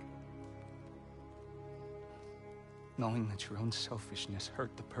that's like? Knowing that your own selfishness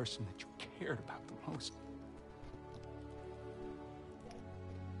hurt the person that you cared about the most.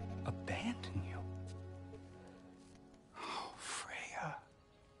 Abandon you. Oh, Freya.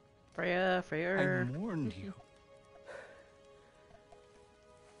 Freya. I warned you.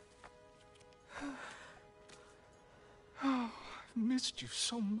 Oh, I've missed you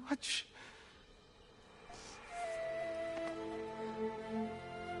so much.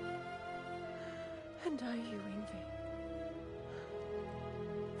 And I you, Ingvi.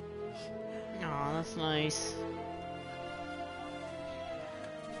 Aw, that's nice.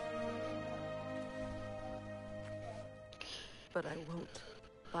 But I won't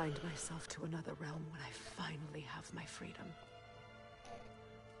bind myself to another realm when I finally have my freedom.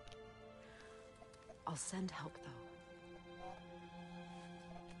 I'll send help, though.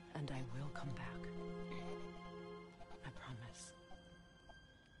 And I will come back. I promise.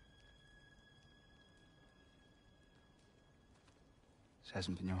 This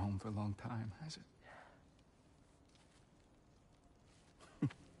hasn't been your home for a long time, has it?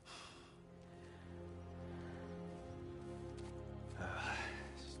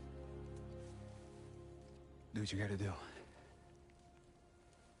 Do what you gotta do.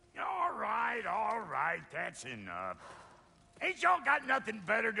 All right, that's enough. Ain't y'all got nothing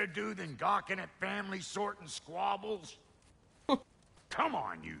better to do than gawking at family sorting squabbles? Come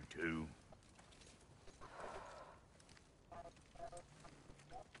on, you two.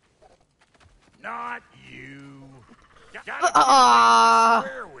 Not you. Gotta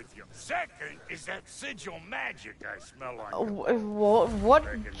swear with you. Second is that sigil magic I smell on you. What?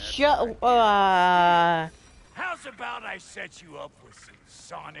 How's about I set you up with some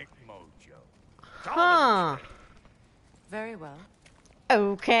sonic mojo? Huh. Very well.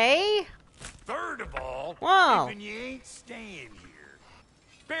 Okay. Third of all, Wow. even you ain't staying here.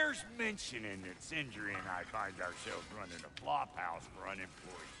 Bears mentioning that Sindri and I find ourselves running a flop house for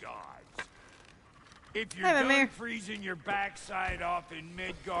unemployed gods. If you're Hi, done Mimir. freezing your backside off in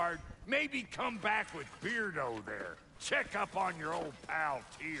Midgard, maybe come back with Beardo there. Check up on your old pal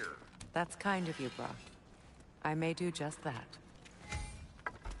Tyr. That's kind of you, Brock. I may do just that.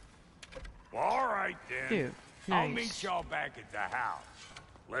 Well, all right then. Ew, I'll nice. meet y'all back at the house.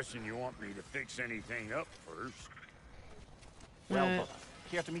 Unless you want me to fix anything up first. Well, brother,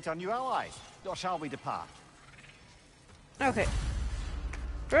 here to meet our new allies. Or shall we depart? Okay.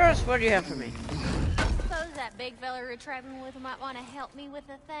 First, what do you have for me? Suppose that big fella you're traveling with might want to help me with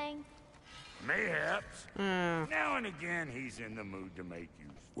a thing. Mayhaps. Now and again, he's in the mood to make use.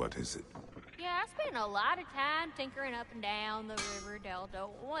 What is it? Yeah, I spent a lot of time tinkering up and down the river delta.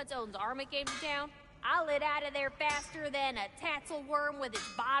 Once Odin's army came to town, I lit out of there faster than a tassel worm with its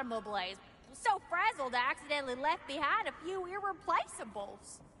bottom ablaze. So frazzled, I accidentally left behind a few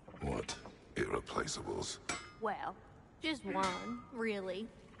irreplaceables. What? Irreplaceables? Well, just one, really.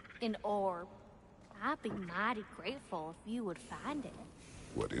 An orb. I'd be mighty grateful if you would find it.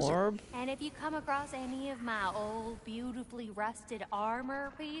 What is Orb? And if you come across any of my old, beautifully rusted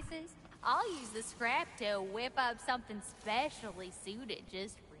armor pieces, I'll use the scrap to whip up something specially suited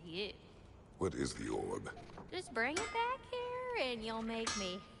just for you. What is the orb? Just bring it back here and you'll make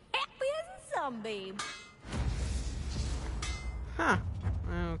me happy as a sunbeam. Huh.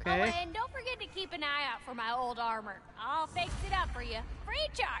 Oh, Okay. and don't forget to keep an eye out for my old armor. I'll fix it up for you, free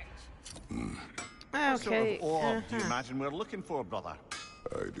of charge. What sort Okay. of orb do you imagine we're looking for, brother?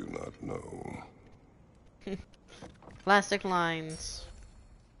 I do not know. Plastic lines.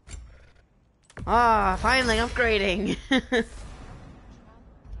 Ah, finally upgrading.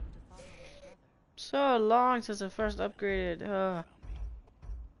 So long since I first upgraded. The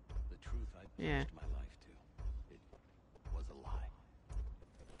truth I Yeah. pledged my life to. It was a lie.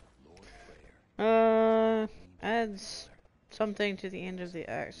 Lord Freya. Adds something to the end of the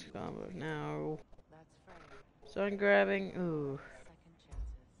axe combo. Now, That's Freya. start grabbing. Ooh. Second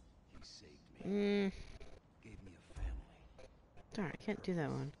chances. He saved me. Gave me a family. Darn, I can't do that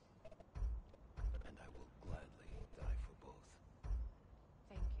one. And I will gladly die for both.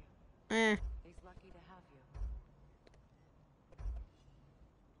 Thank you. Eh. He's lucky to have you.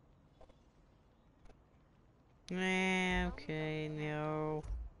 Okay, no.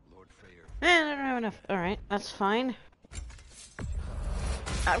 Lord Freya. Man, I don't have enough. Alright, that's fine.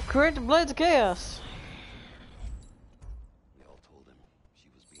 Upgrade the Blades of Chaos. We all told him she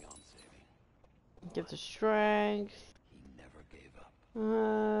was beyond saving. Give the strength. He never gave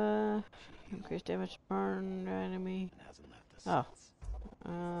up. Increase damage burn enemy. And hasn't left us Oh.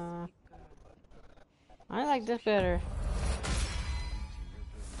 since. I like this better.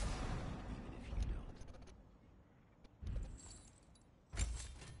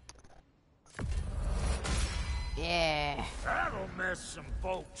 Yeah. That'll mess some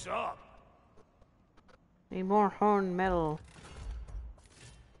folks up. Need more horn metal.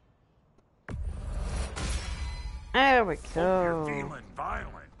 There we Hope you're go. feeling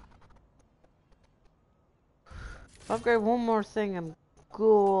violent. Upgrade one more thing, I'm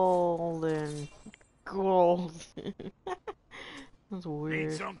golden. Gold. That's Need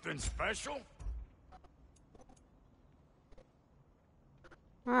weird. something special?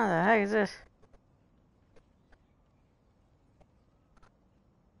 What the heck is this?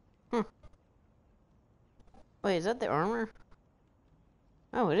 Wait, is that the armor?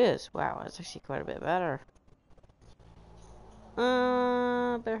 Oh, it is. Wow, that's actually quite a bit better.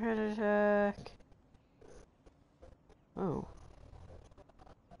 Barehanded attack. Oh.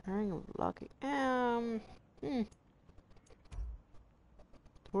 Ring of blocking.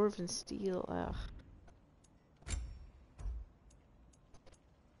 Dwarven steel. Ugh.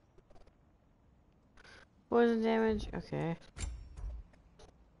 Poison damage. Okay.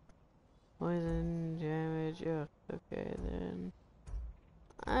 Poison damage. Oh, okay then.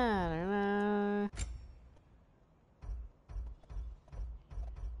 I don't know.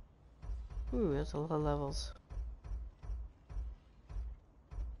 Ooh, that's a lot of levels.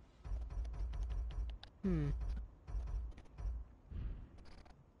 Ready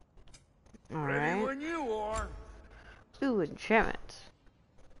Alright. when you are. Ooh, enchantment.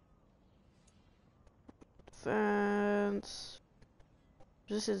 Defense.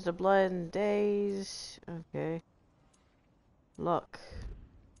 This is the blood and days. Okay. Luck.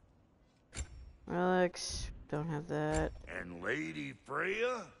 Relics. Don't have that. And Lady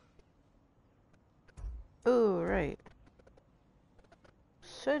Freya? Ooh, right.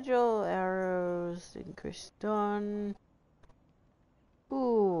 Sigil, arrows, increase stun.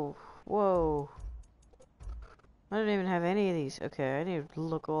 Ooh, whoa. I don't even have any of these. Okay, I need to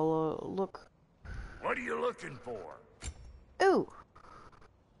look look. What are you looking for? Ooh.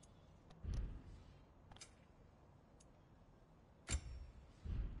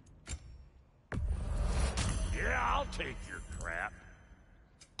 Yeah, I'll take your crap.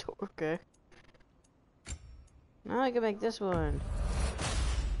 Okay. Now I can make this one.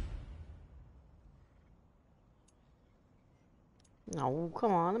 No,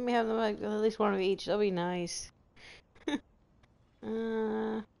 come on. Let me have them like, at least one of each. That'll be nice.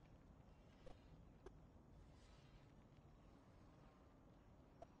 Alright,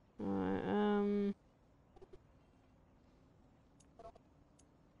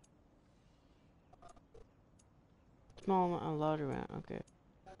 small amount and larger amount. Okay.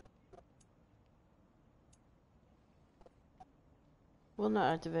 Will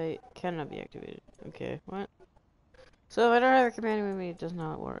not activate. Cannot be activated. Okay. What? So if I don't have a command with me, it does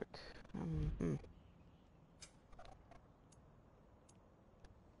not work.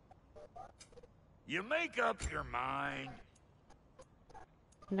 You make up your mind.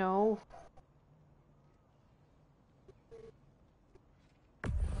 No.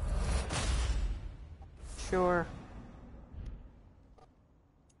 Sure.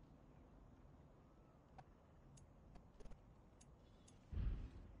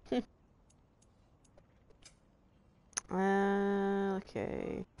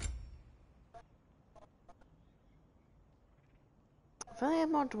 Okay. If I have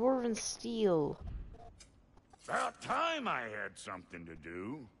more dwarven steel. About time I had something to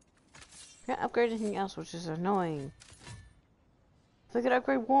do. Can't upgrade anything else, which is annoying. If I could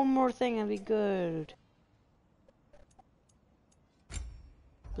upgrade one more thing, that'd be good.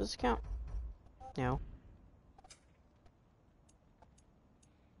 Does this count? No.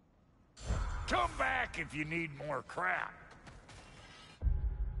 Come back if you need more crap.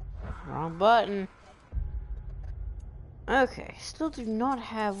 Wrong button. Okay, still do not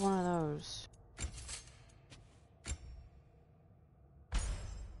have one of those.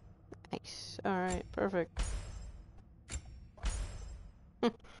 Nice. Alright, perfect.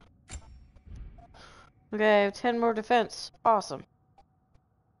 Okay, I have 10 more defense. Awesome.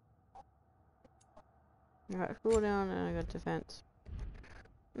 I got cooldown and I got defense.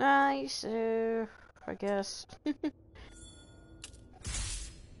 Nice. I guess.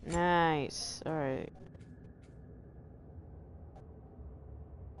 Nice. Alright.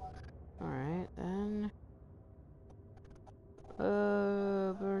 Alright, then.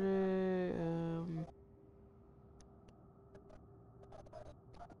 Birdie,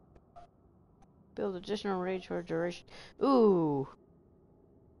 build additional rage for duration. Ooh.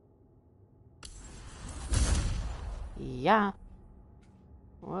 Yeah.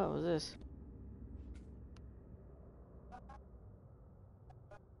 What was this?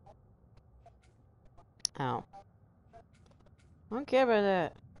 Ow. I don't care about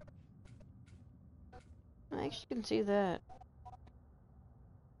that. I actually can see that.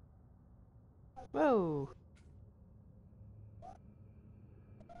 Whoa.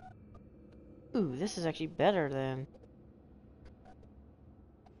 Ooh, this is actually better than.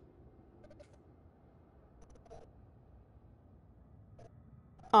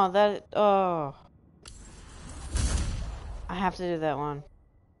 Oh, that. Oh. I have to do that one.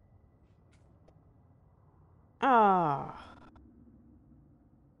 Ah.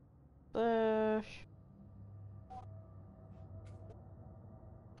 Slash.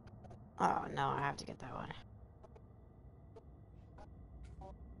 Oh, no, I have to get that one.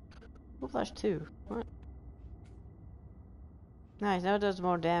 Ooh, flash 2. What? Nice, now it does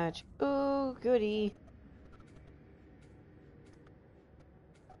more damage. Ooh, goody.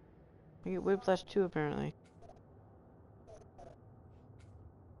 I get Whiplash 2 apparently.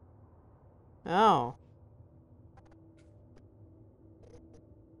 Oh.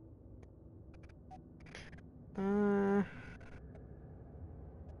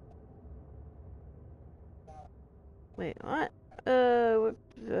 Wait, what?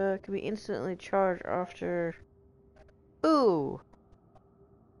 Can be instantly charged after. Ooh.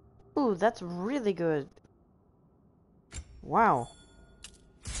 Ooh, that's really good. Wow.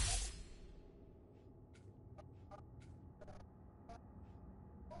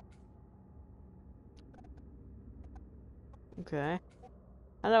 Okay.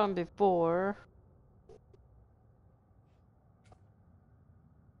 I had that one before.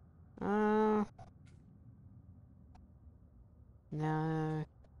 No.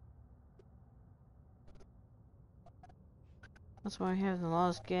 That's what I have in the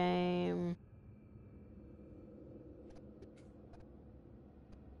last game.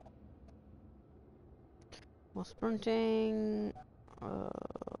 Well, sprinting.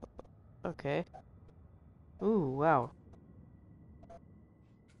 Okay. Ooh, wow.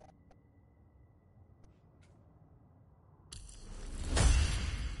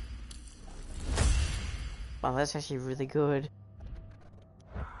 Wow, that's actually really good.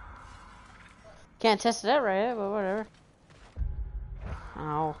 Can't test it out right yet, but whatever.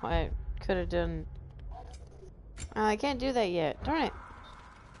 Oh, I could have done. I can't do that yet. Darn it.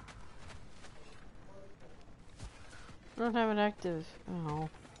 don't have it active. Oh.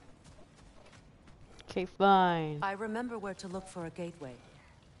 Okay, fine. I remember where to look for a gateway.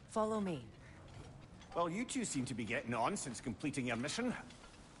 Follow me. Well, you two seem to be getting on since completing your mission.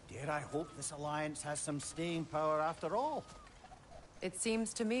 Dare I hope this alliance has some staying power after all? It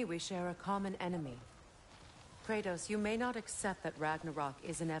seems to me we share a common enemy. Kratos, you may not accept that Ragnarok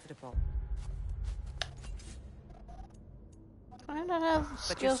is inevitable. I don't have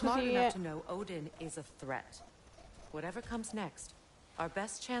But you're skills with smart you enough yet. to know Odin is a threat. Whatever comes next, our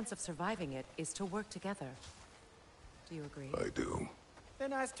best chance of surviving it is to work together. Do you agree? I do.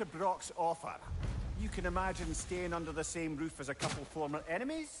 Then as to Brock's offer, you can imagine staying under the same roof as a couple former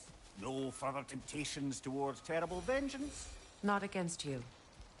enemies? No further temptations towards terrible vengeance? Not against you.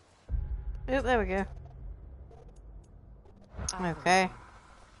 Yep, there we go. I Okay.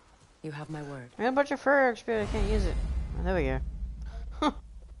 You have my word. I got a bunch of fur experience, I can't use it. Oh, there we go.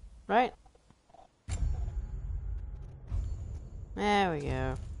 Right? There we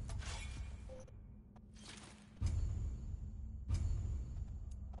go.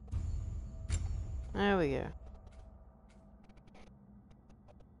 There we go.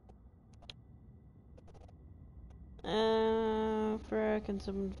 Freya can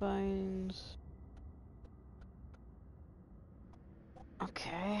summon vines.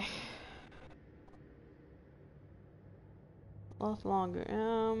 Okay. A lot longer.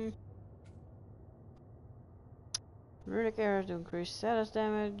 Runic arrows to increase status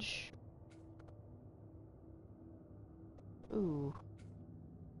damage. Ooh.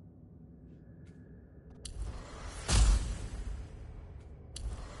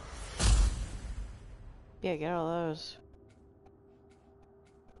 Yeah, get all those.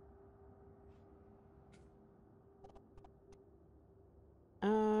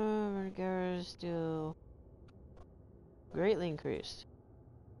 Runic arrows still greatly increased.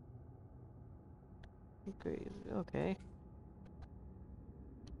 Okay.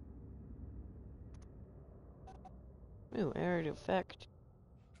 Ooh, area effect.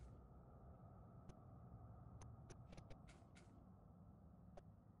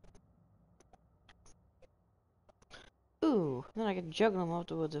 Ooh, then I can juggle them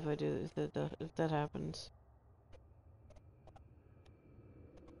afterwards if I do if that happens.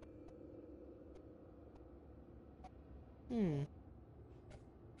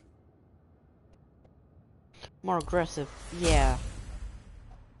 More aggressive. Yeah.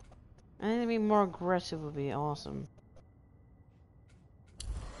 I think to be more aggressive would be awesome.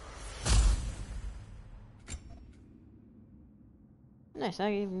 Nice,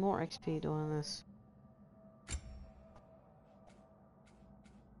 I get even more XP doing this.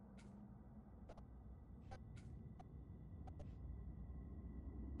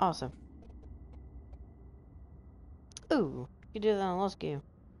 Awesome. Ooh, you did that on last game.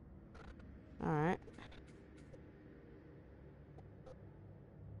 Alright.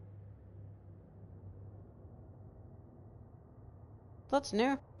 That's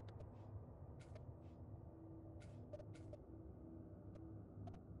new.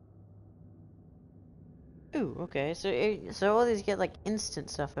 Ooh, okay. So all these get like instant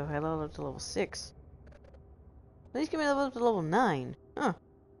stuff if I level up to level 6. These can be leveled up to level 9. Huh.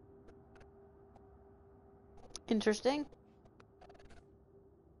 Interesting.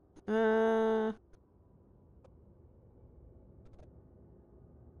 It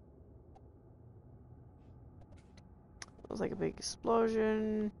was like a big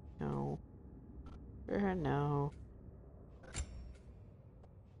explosion. No. No.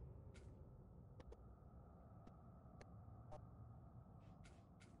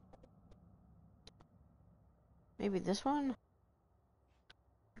 Maybe this one?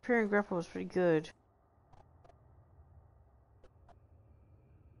 Appearing grapple was pretty good.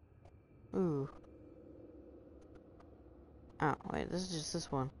 Ooh. Oh, wait, this is just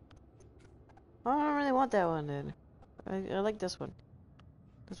this one. Oh, I don't really want that one then. I like this one.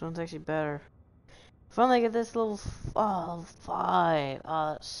 This one's actually better. If only I get this level 5.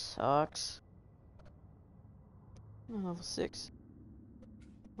 Oh, that sucks. Oh, level 6.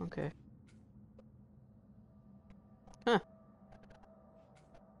 Okay. Huh.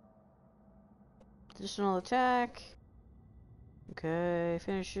 Additional attack. Okay,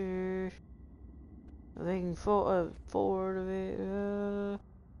 finisher. Thinking forward of it.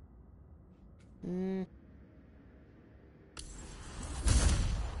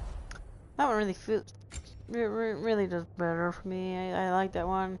 That one really does better for me. I like that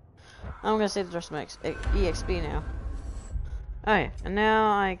one. I'm gonna save the rest of my EXP now. Oh yeah, and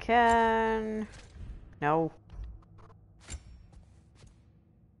now I can. No.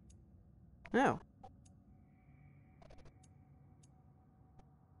 No.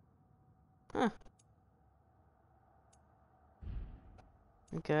 Huh.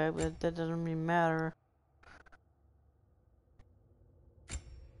 Okay, but that doesn't really matter.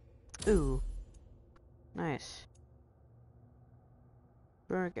 Ooh. Nice.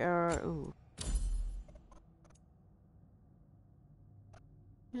 Runic arrow. Ooh.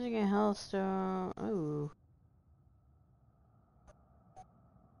 Using a hellstone. Ooh.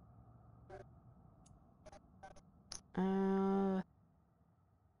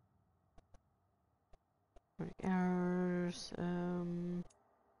 Runic arrows.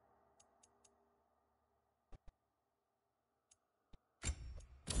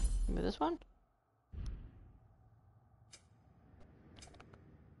 Maybe this one?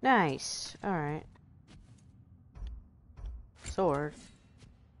 Nice. Alright. Sword.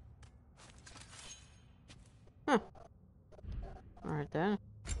 Huh. Alright then.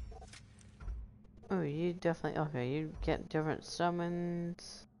 Oh, you definitely... Okay, you get different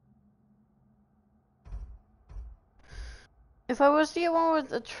summons. If I was to get one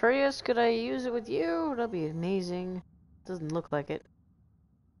with Atreus, could I use it with you? That'd be amazing. Doesn't look like it.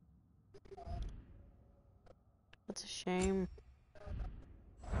 That's a shame.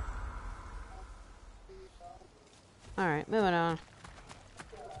 Alright, moving on.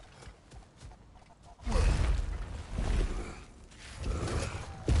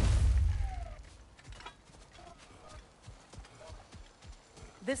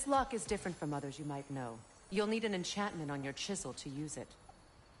 This lock is different from others you might know. You'll need an enchantment on your chisel to use it.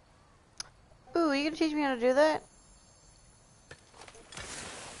 Ooh, you can teach me how to do that?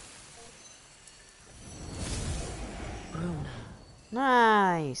 Bruna.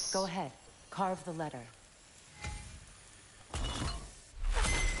 Nice. Go ahead. Carve the letter.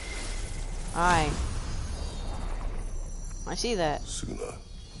 Aye. I see that. Suna.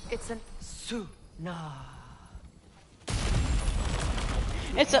 It's an Suna.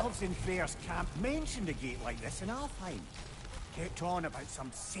 It's a... Elves in Freya's camp mentioned a gate like this in Alfheim. Kept on about some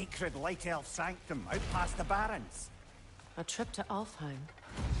sacred light elf sanctum out past the barrens. A trip to Alfheim.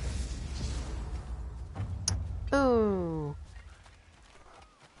 Ooh.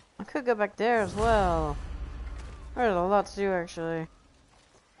 I could go back there as well. There's a lot to do, actually.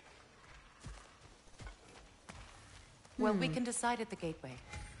 Well, we can decide at the gateway.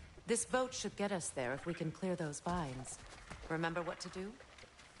 This boat should get us there if we can clear those vines. Remember what to do?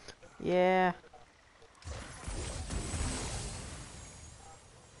 Yeah.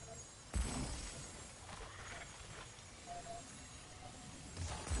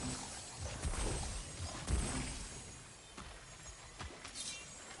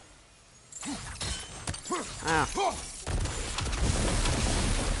 Ow.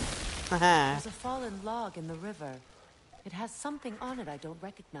 Haha. There's a fallen log in the river. It has something on it I don't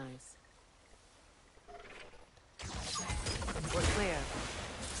recognize. We're clear.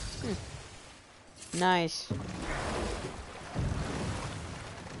 Nice.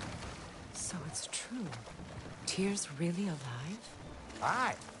 So it's true. Tyr's really alive?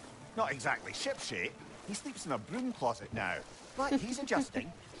 Aye. Not exactly shipshape. He sleeps in a broom closet now. But he's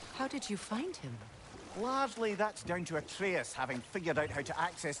adjusting. How did you find him? Largely, that's down to Atreus having figured out how to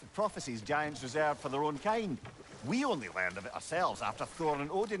access the prophecies giants reserve for their own kind. We only learned of it ourselves after Thor and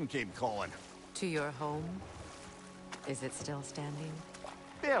Odin came calling. To your home? Is it still standing?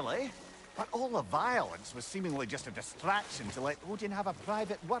 Barely. But all the violence was seemingly just a distraction to let Odin have a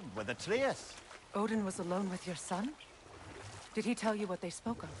private word with Atreus. Odin was alone with your son? Did he tell you what they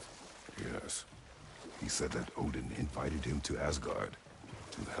spoke of? Yes. He said that Odin invited him to Asgard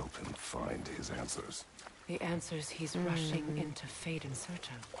to help him find his answers. The answers he's rushing into fate in search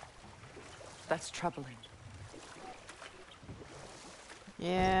of. That's troubling.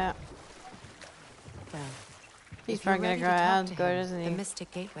 Yeah. Well, He's if you're probably gonna ready go to talk to Asgard, him, isn't the he?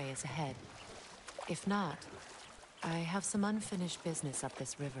 Mystic Gateway is ahead. If not, I have some unfinished business up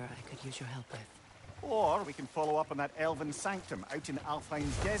this river I could use your help with. Or we can follow up on that elven sanctum out in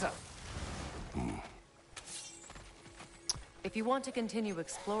Alfheim's desert. If you want to continue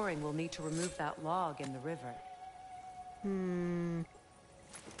exploring, we'll need to remove that log in the river.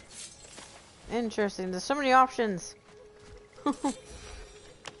 Interesting. There's so many options.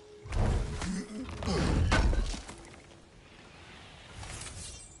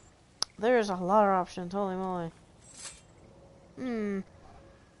 There's a lot of options. Holy moly.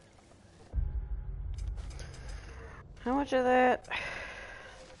 How much of that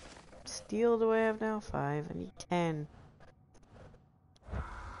steel do I have now? 5. I need 10.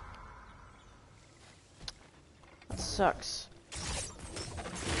 That sucks.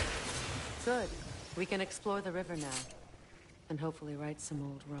 Good. We can explore the river now. And hopefully right some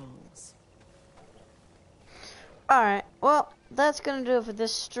old wrongs. Alright, well, that's gonna do it for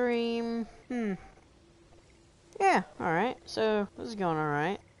this stream. Yeah, alright. So, this is going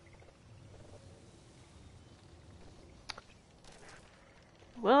alright.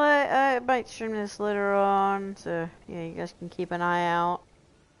 Well, I might stream this later on, so yeah, you guys can keep an eye out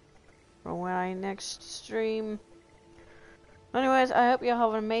for when I next stream. Anyways, I hope y'all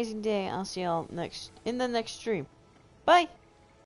have an amazing day. I'll see y'all in the next stream. Bye!